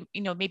the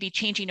maybe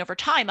changing over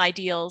time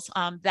ideals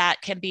that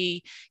can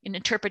be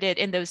interpreted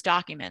in those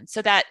documents,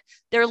 so that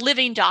they're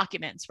living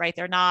documents, right?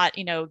 They're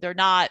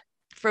not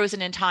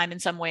frozen in time in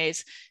some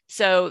ways,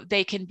 so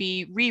they can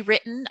be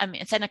rewritten. I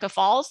mean, Seneca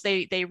Falls,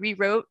 they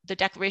rewrote the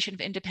Declaration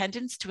of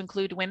Independence to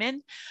include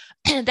women,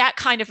 and that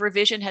kind of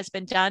revision has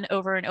been done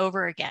over and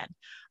over again.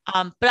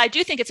 But I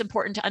do think it's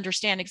important to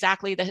understand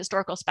exactly the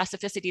historical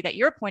specificity that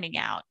you're pointing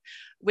out,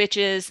 which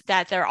is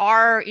that there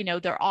are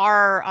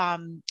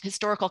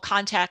historical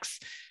contexts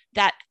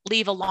that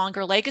leave a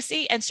longer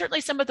legacy, and certainly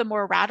some of the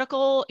more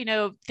radical,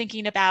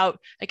 thinking about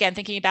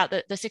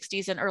the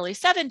 60s and early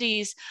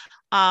 70s,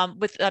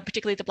 with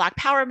particularly the Black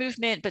Power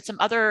movement, but some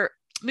other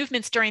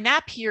movements during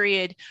that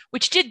period,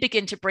 which did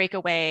begin to break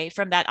away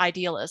from that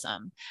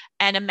idealism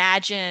and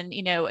imagine,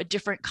 a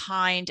different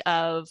kind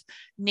of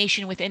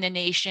nation within a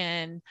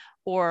nation,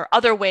 or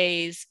other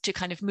ways to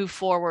kind of move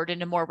forward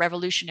in a more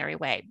revolutionary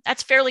way.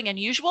 That's fairly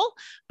unusual,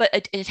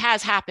 but it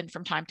has happened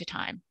from time to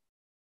time.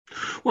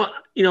 Well,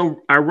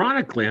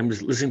 ironically, I'm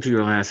just listening to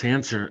your last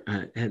answer,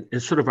 and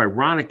it's sort of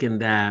ironic in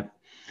that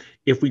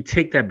if we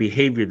take that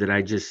behavior that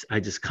I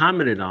just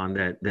commented on,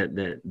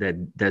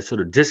 that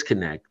sort of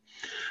disconnect,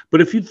 but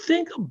if you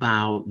think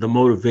about the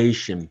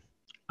motivation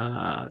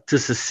to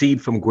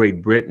secede from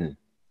Great Britain,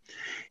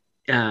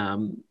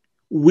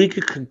 we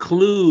could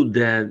conclude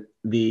that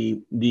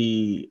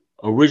the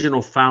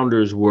original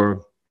founders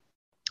were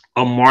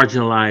a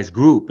marginalized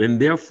group, and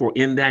therefore,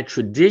 in that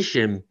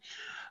tradition,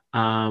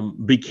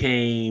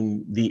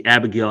 became the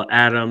Abigail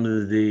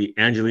Adams, the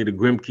Angelina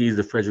Grimkes,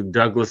 the Frederick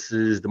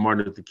Douglasses, the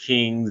Martin Luther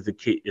Kings,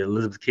 the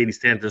Elizabeth Cady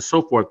Stanton, and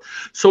so forth.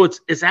 So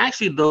it's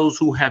actually those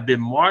who have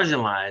been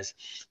marginalized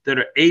that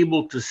are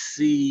able to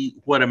see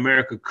what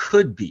America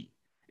could be.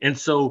 And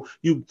so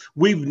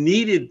we've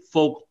needed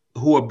folk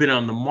who have been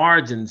on the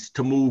margins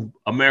to move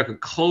America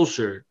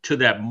closer to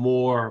that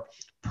more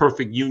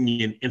perfect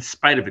union in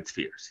spite of its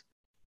fears.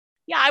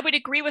 Yeah, I would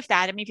agree with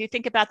that. I mean, if you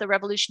think about the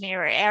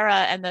Revolutionary era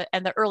and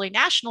the early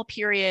national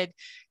period,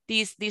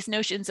 these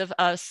notions of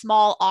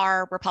small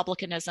r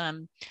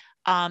republicanism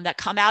that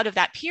come out of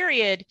that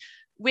period,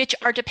 which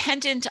are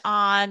dependent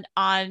on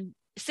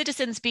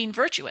citizens being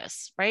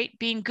virtuous, right,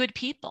 being good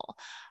people,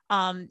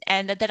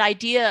 and that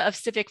idea of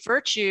civic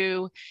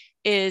virtue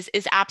is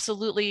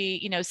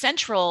absolutely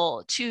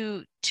central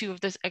to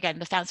this, again,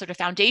 the sort of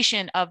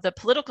foundation of the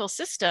political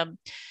system.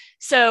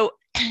 So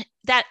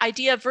that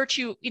idea of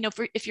virtue,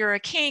 if you're a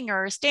King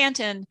or a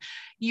Stanton,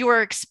 you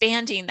are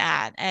expanding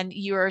that, and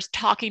you are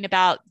talking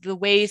about the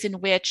ways in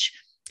which,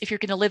 if you're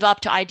going to live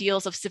up to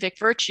ideals of civic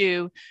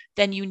virtue,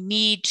 then you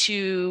need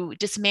to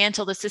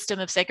dismantle the system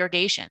of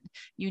segregation.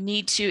 You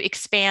need to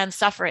expand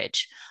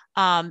suffrage.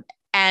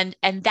 And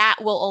that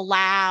will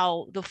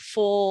allow the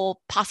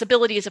full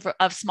possibilities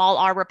of small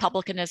r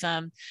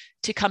republicanism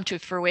to come to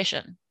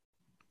fruition.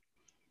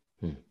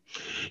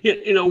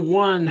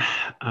 One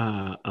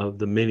of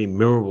the many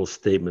memorable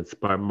statements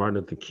by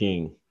Martin Luther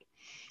King,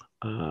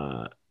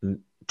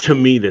 to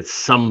me, that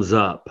sums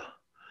up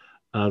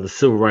the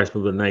civil rights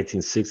movement of the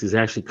 1960s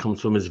actually comes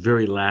from his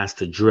very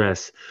last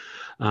address,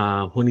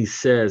 when he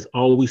says,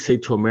 all we say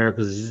to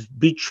Americans is just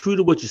be true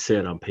to what you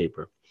said on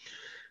paper.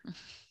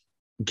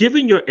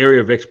 Given your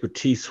area of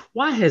expertise,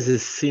 why has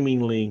this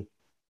seemingly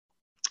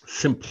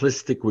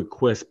simplistic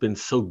request been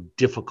so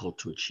difficult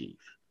to achieve?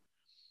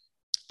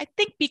 I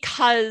think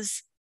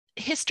because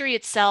history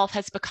itself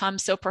has become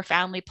so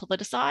profoundly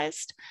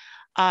politicized,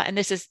 and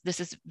this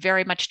is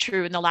very much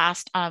true in the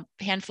last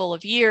handful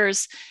of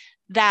years,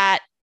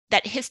 that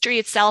history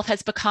itself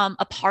has become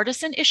a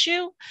partisan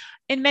issue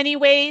in many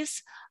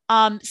ways,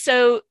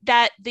 so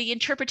that the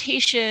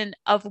interpretation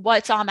of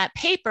what's on that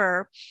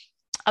paper,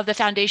 of the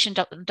foundation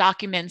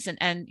documents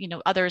and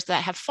others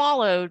that have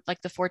followed, like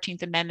the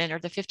 14th Amendment or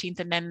the 15th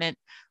Amendment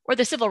or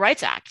the Civil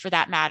Rights Act, for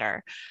that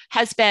matter,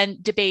 has been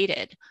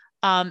debated.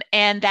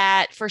 And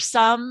that for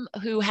some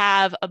who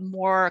have a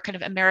more kind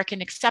of American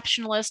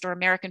exceptionalist or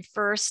American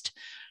first,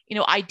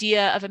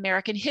 idea of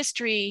American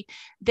history,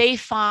 they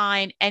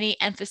find any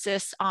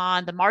emphasis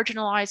on the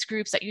marginalized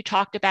groups that you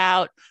talked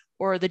about,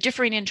 or the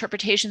differing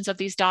interpretations of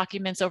these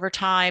documents over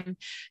time,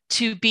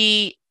 to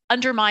be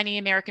undermining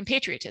American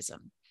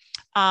patriotism.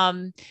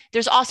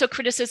 There's also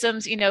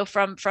criticisms,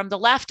 from the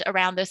left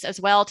around this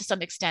as well, to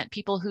some extent.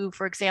 People who,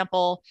 for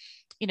example,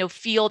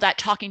 feel that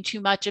talking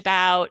too much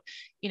about,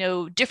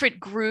 different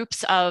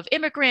groups of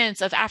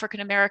immigrants, of African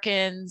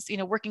Americans,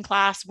 working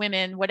class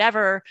women,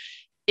 whatever,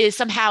 is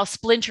somehow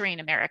splintering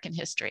American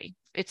history.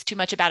 It's too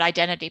much about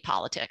identity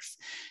politics.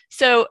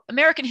 So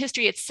American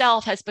history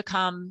itself has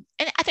become,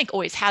 and I think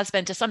always has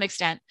been to some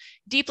extent,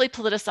 deeply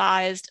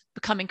politicized,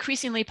 become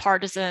increasingly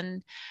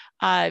partisan.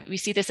 We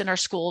see this in our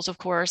schools, of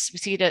course. We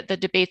see the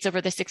debates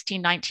over the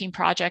 1619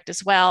 Project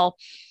as well.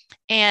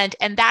 And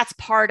that's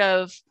part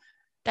of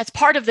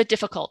the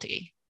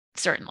difficulty,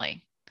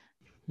 certainly.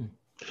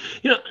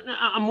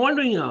 I'm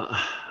wondering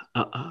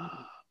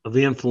of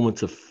the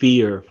influence of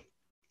fear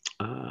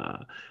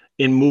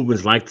in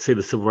movements like, say,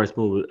 the civil rights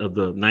movement of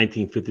the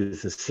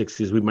 1950s and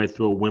 60s. We might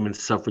throw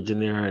women's suffrage in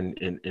there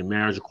and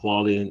marriage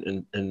equality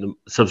and the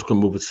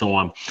subsequent movements, so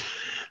on,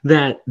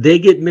 that they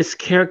get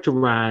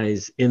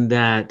mischaracterized in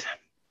that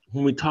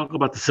when we talk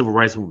about the civil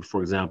rights movement,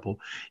 for example,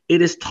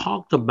 it is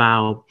talked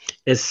about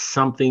as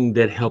something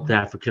that helped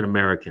African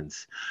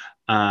Americans.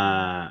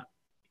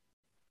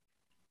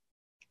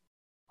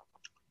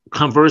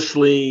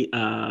 Conversely,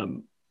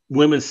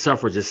 women's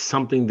suffrage is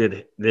something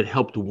that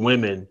helped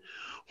women,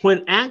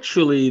 when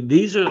actually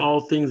these are all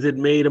things that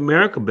made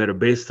America better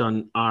based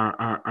on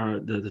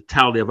the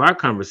totality of our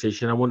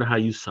conversation. I wonder how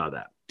you saw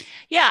that.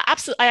 Yeah,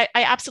 absolutely. I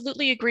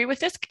absolutely agree with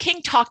this.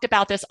 King talked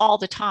about this all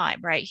the time,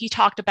 right? He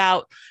talked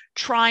about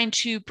trying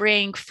to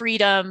bring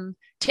freedom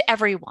to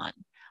everyone,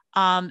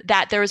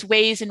 that there's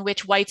ways in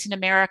which whites in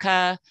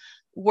America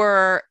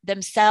were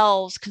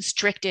themselves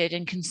constricted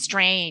and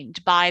constrained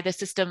by the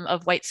system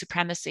of white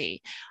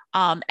supremacy.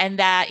 And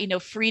that,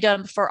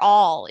 freedom for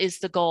all is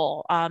the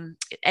goal.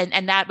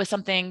 And that was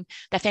something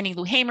that Fannie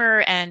Lou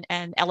Hamer and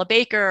Ella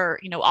Baker,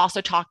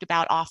 also talked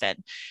about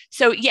often.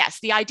 So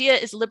yes, the idea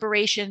is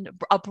liberation,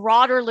 a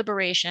broader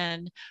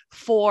liberation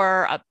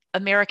for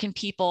American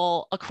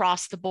people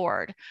across the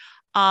board.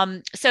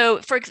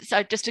 So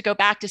just to go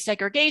back to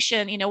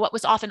segregation, what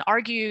was often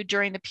argued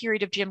during the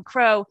period of Jim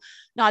Crow,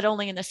 not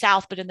only in the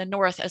South, but in the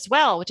North as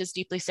well, which is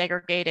deeply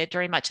segregated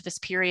during much of this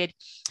period,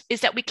 is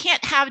that we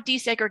can't have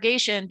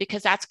desegregation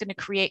because that's going to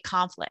create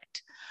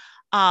conflict.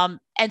 And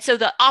so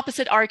the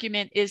opposite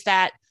argument is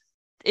that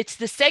it's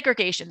the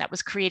segregation that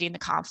was creating the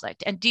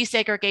conflict, and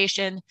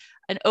desegregation,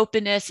 an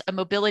openness, a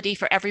mobility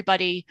for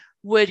everybody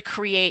would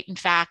create, in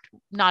fact,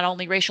 not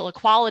only racial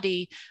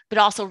equality, but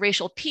also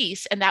racial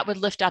peace, and that would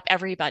lift up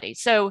everybody.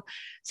 So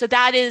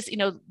that is,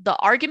 the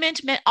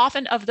argument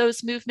often of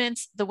those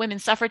movements. The women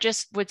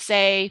suffragists would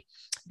say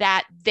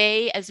that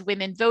they, as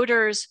women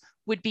voters,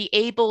 would be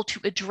able to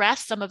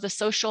address some of the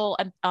social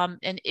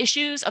and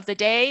issues of the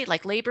day,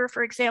 like labor,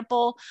 for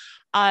example,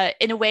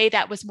 in a way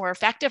that was more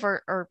effective,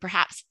 or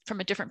perhaps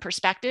from a different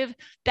perspective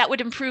that would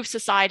improve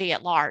society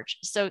at large.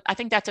 So I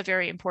think that's a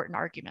very important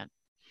argument.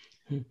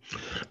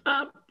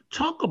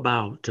 Talk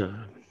about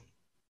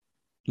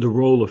the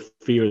role of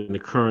fear in the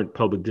current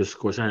public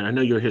discourse. I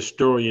know you're a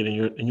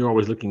historian and you're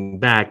always looking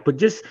back, but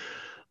just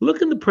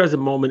look in the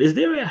present moment. Is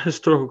there a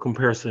historical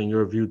comparison in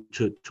your view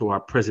to our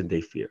present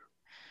day fear?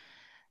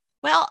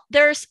 Well,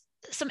 there's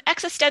some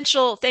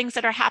existential things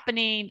that are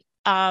happening,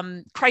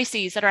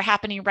 crises that are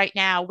happening right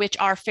now, which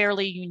are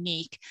fairly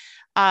unique.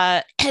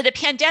 The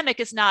pandemic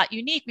is not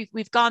unique.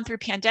 We've gone through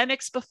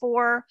pandemics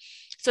before,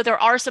 so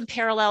there are some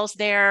parallels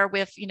there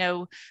with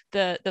the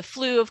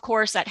flu, of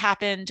course, that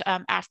happened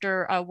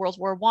after World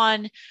War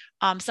I,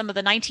 some of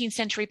the 19th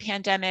century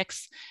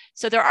pandemics.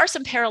 So there are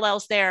some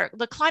parallels there.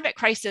 The climate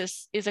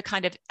crisis is a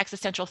kind of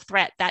existential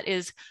threat that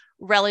is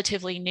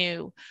relatively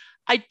new.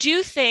 I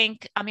do find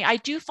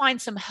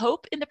some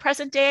hope in the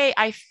present day.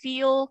 I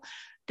feel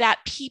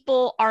that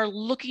people are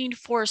looking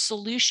for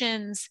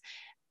solutions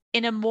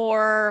in a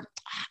more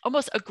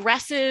almost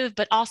aggressive,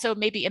 but also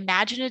maybe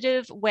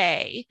imaginative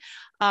way,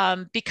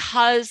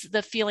 because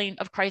the feeling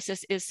of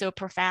crisis is so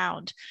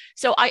profound.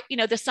 So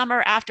the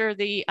summer after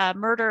the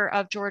murder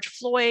of George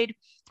Floyd,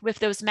 with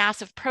those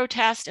massive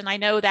protests, and I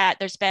know that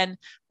there's been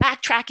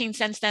backtracking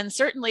since then,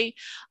 certainly,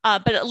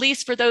 but at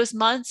least for those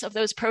months of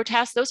those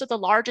protests, those are the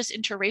largest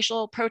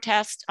interracial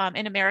protests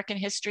in American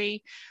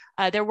history.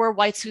 There were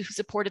whites who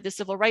supported the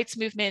civil rights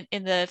movement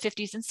in the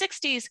 50s and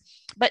 60s,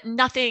 but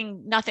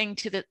nothing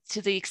to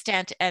the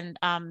extent and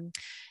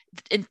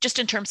just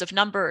in terms of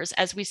numbers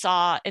as we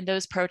saw in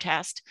those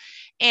protests.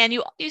 And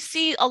you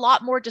see a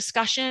lot more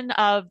discussion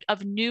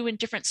of new and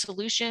different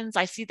solutions.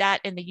 I see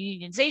that in the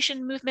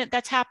unionization movement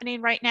that's happening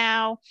right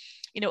now.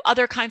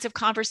 Other kinds of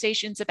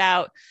conversations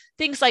about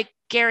things like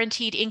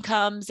guaranteed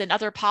incomes and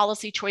other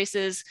policy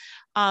choices.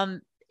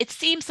 It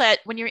seems that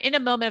when you're in a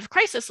moment of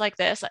crisis like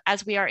this,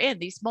 as we are in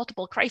these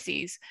multiple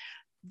crises,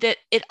 that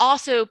it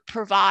also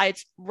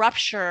provides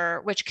rupture,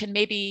 which can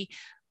maybe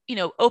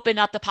open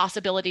up the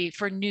possibility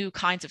for new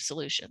kinds of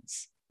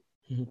solutions.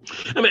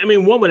 I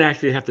mean, one would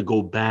actually have to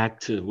go back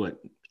to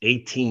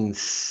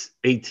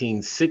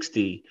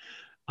 1860,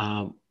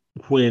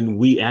 when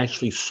we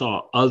actually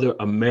saw other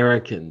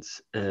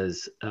Americans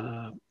as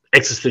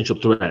existential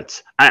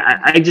threats.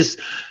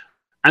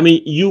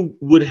 You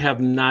would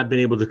have not been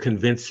able to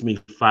convince me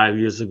 5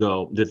 years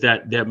ago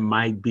that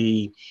might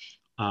be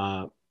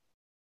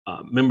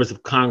members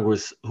of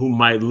Congress who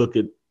might look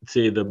at,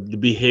 say, the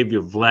behavior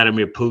of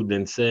Vladimir Putin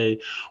and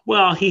say,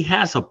 well, he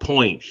has a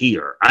point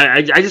here.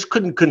 I just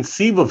couldn't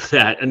conceive of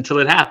that until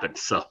it happened.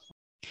 So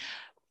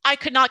I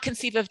could not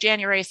conceive of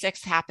January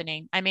 6th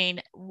happening. I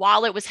mean,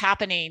 while it was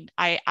happening,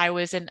 I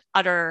was in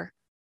utter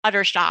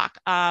shock,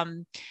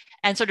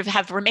 and sort of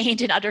have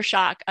remained in utter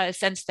shock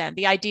since then.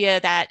 The idea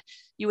that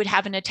you would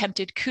have an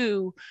attempted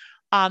coup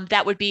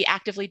that would be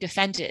actively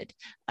defended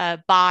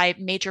by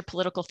major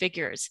political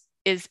figures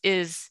is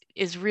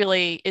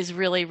really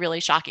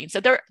shocking.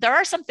 So there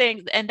are some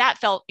things, and that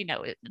felt,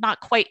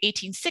 not quite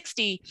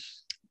 1860,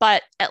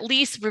 but at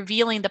least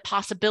revealing the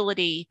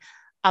possibility,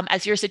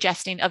 as you're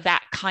suggesting, of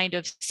that kind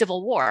of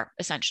civil war,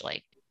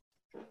 essentially.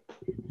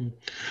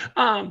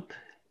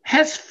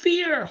 Has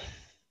fear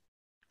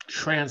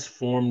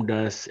transformed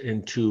us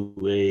into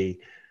a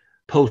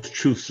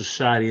post-truth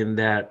society in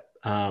that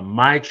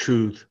my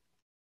truth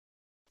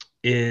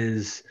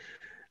is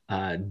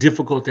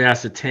difficult to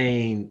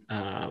ascertain?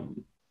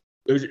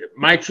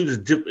 My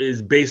truth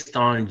is based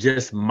on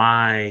just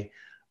my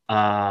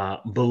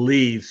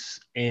beliefs,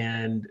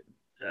 and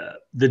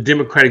the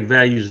democratic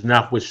values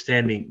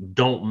notwithstanding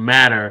don't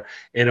matter,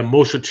 and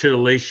emotional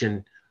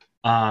titillation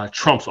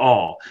trumps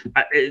all.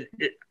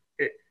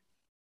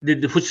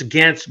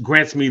 Which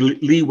grants me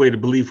leeway to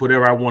believe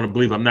whatever I want to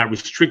believe. I'm not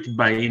restricted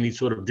by any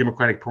sort of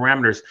democratic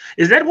parameters.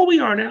 Is that what we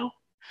are now?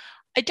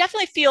 I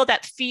definitely feel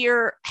that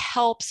fear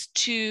helps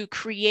to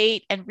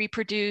create and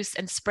reproduce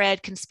and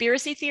spread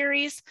conspiracy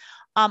theories,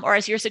 or,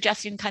 as you're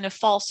suggesting, kind of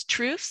false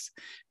truths.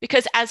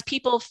 Because as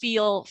people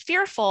feel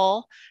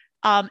fearful,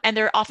 and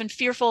they're often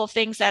fearful of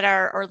things that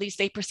are, or at least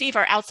they perceive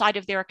are outside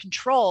of their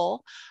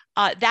control,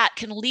 that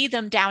can lead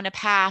them down a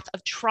path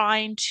of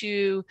trying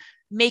to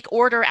make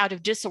order out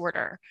of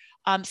disorder.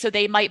 So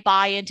they might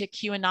buy into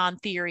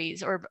QAnon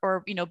theories,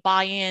 or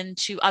buy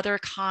into other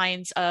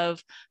kinds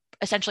of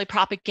essentially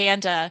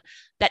propaganda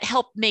that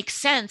help make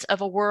sense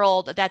of a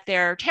world that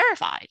they're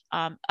terrified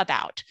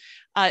about.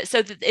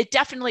 So it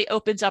definitely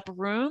opens up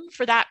room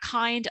for that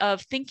kind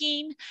of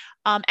thinking.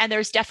 And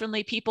there's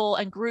definitely people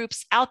and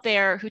groups out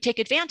there who take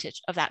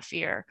advantage of that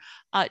fear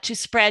to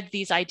spread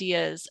these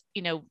ideas,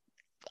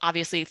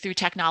 obviously through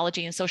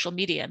technology and social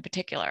media in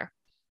particular.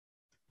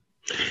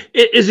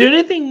 Is there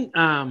anything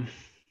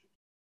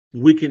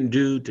we can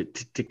do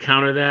to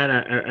counter that?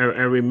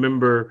 I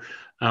remember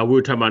we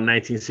were talking about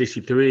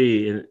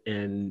 1963,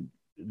 and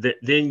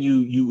then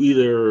you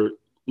either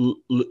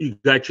you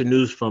got your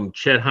news from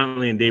Chet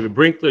Huntley and David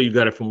Brinkley, you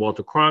got it from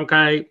Walter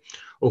Cronkite,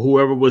 or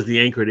whoever was the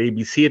anchor at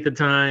ABC at the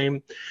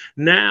time.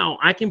 Now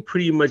I can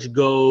pretty much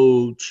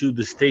go to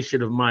the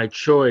station of my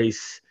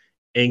choice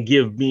and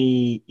give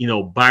me,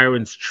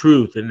 Byron's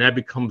truth, and that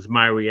becomes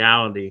my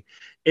reality.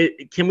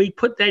 Can we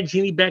put that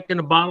genie back in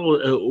the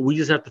bottle? Or we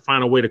just have to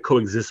find a way to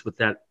coexist with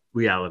that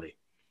reality?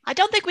 I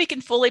don't think we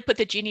can fully put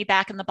the genie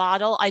back in the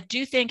bottle. I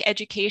do think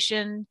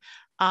education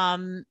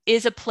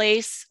is a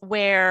place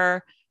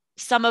where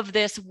some of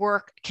this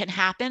work can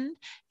happen.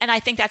 And I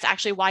think that's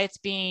actually why it's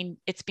being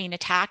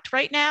attacked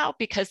right now,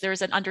 because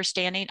there's an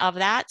understanding of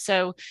that.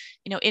 So,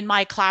 in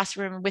my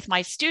classroom with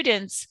my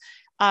students,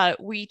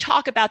 we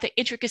talk about the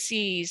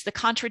intricacies, the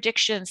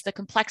contradictions, the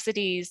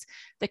complexities,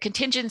 the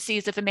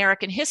contingencies of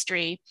American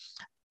history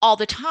all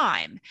the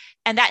time.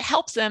 And that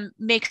helps them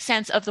make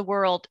sense of the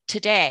world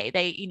today.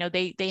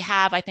 They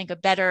have, I think, a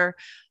better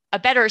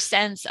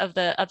sense of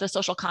the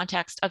social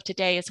context of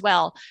today as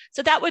well.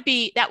 So that would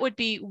be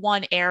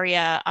one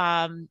area.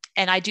 And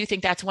I do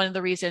think that's one of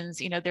the reasons,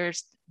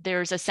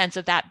 there's a sense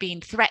of that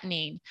being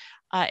threatening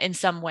in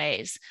some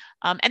ways.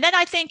 And then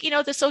I think,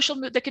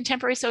 the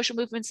contemporary social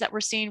movements that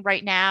we're seeing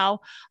right now,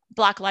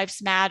 Black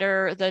Lives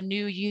Matter, the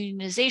new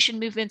unionization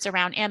movements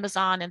around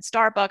Amazon and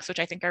Starbucks, which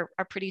I think are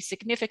pretty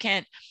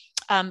significant,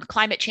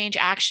 climate change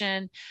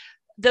action,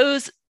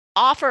 those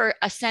offer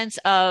a sense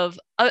of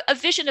a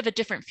vision of a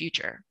different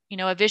future,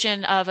 a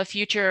vision of a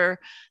future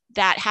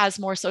that has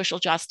more social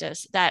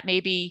justice, that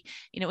maybe,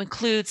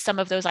 includes some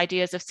of those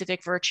ideas of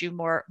civic virtue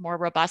more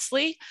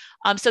robustly.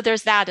 So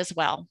there's that as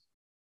well.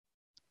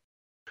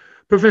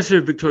 Professor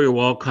Victoria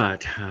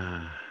Walcott,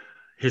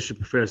 history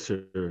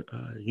professor,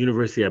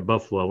 University at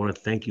Buffalo, I want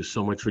to thank you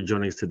so much for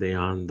joining us today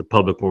on The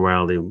Public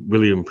Morality.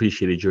 Really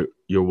appreciated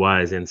your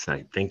wise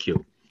insight. Thank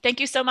you. Thank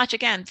you so much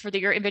again for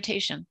your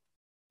invitation.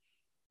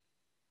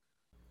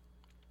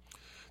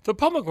 The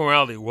Public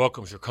Morality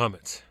welcomes your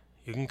comments.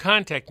 You can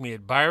contact me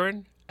at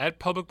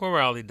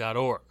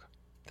byron@publicmorality.org.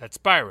 That's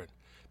Byron,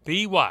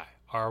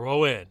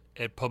 BYRON,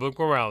 at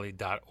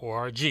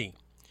publicmorality.org. You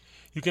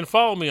can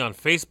follow me on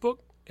Facebook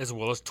as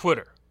well as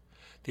Twitter.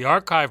 The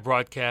archive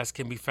broadcast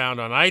can be found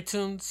on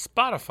iTunes,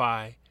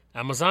 Spotify,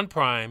 Amazon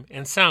Prime,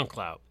 and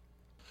SoundCloud.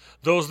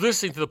 Those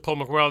listening to the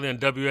Public Morality on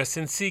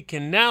WSNC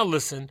can now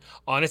listen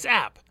on its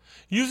app.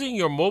 Using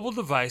your mobile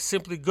device,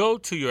 simply go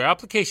to your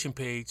application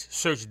page,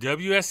 search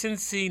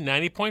WSNC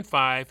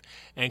 90.5,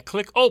 and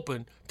click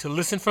Open to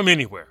listen from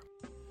anywhere.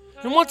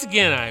 And once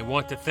again, I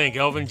want to thank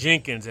Elvin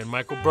Jenkins and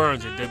Michael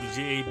Burns at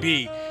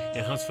WJAB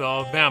in Huntsville,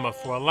 Alabama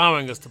for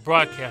allowing us to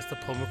broadcast the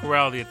Public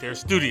Morality at their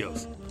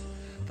studios.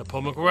 The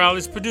Public Morality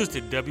is produced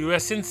at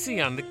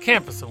WSNC on the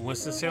campus of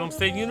Winston-Salem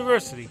State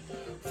University.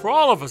 For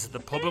all of us at the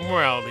Public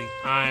Morality,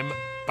 I'm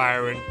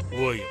Byron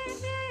Williams.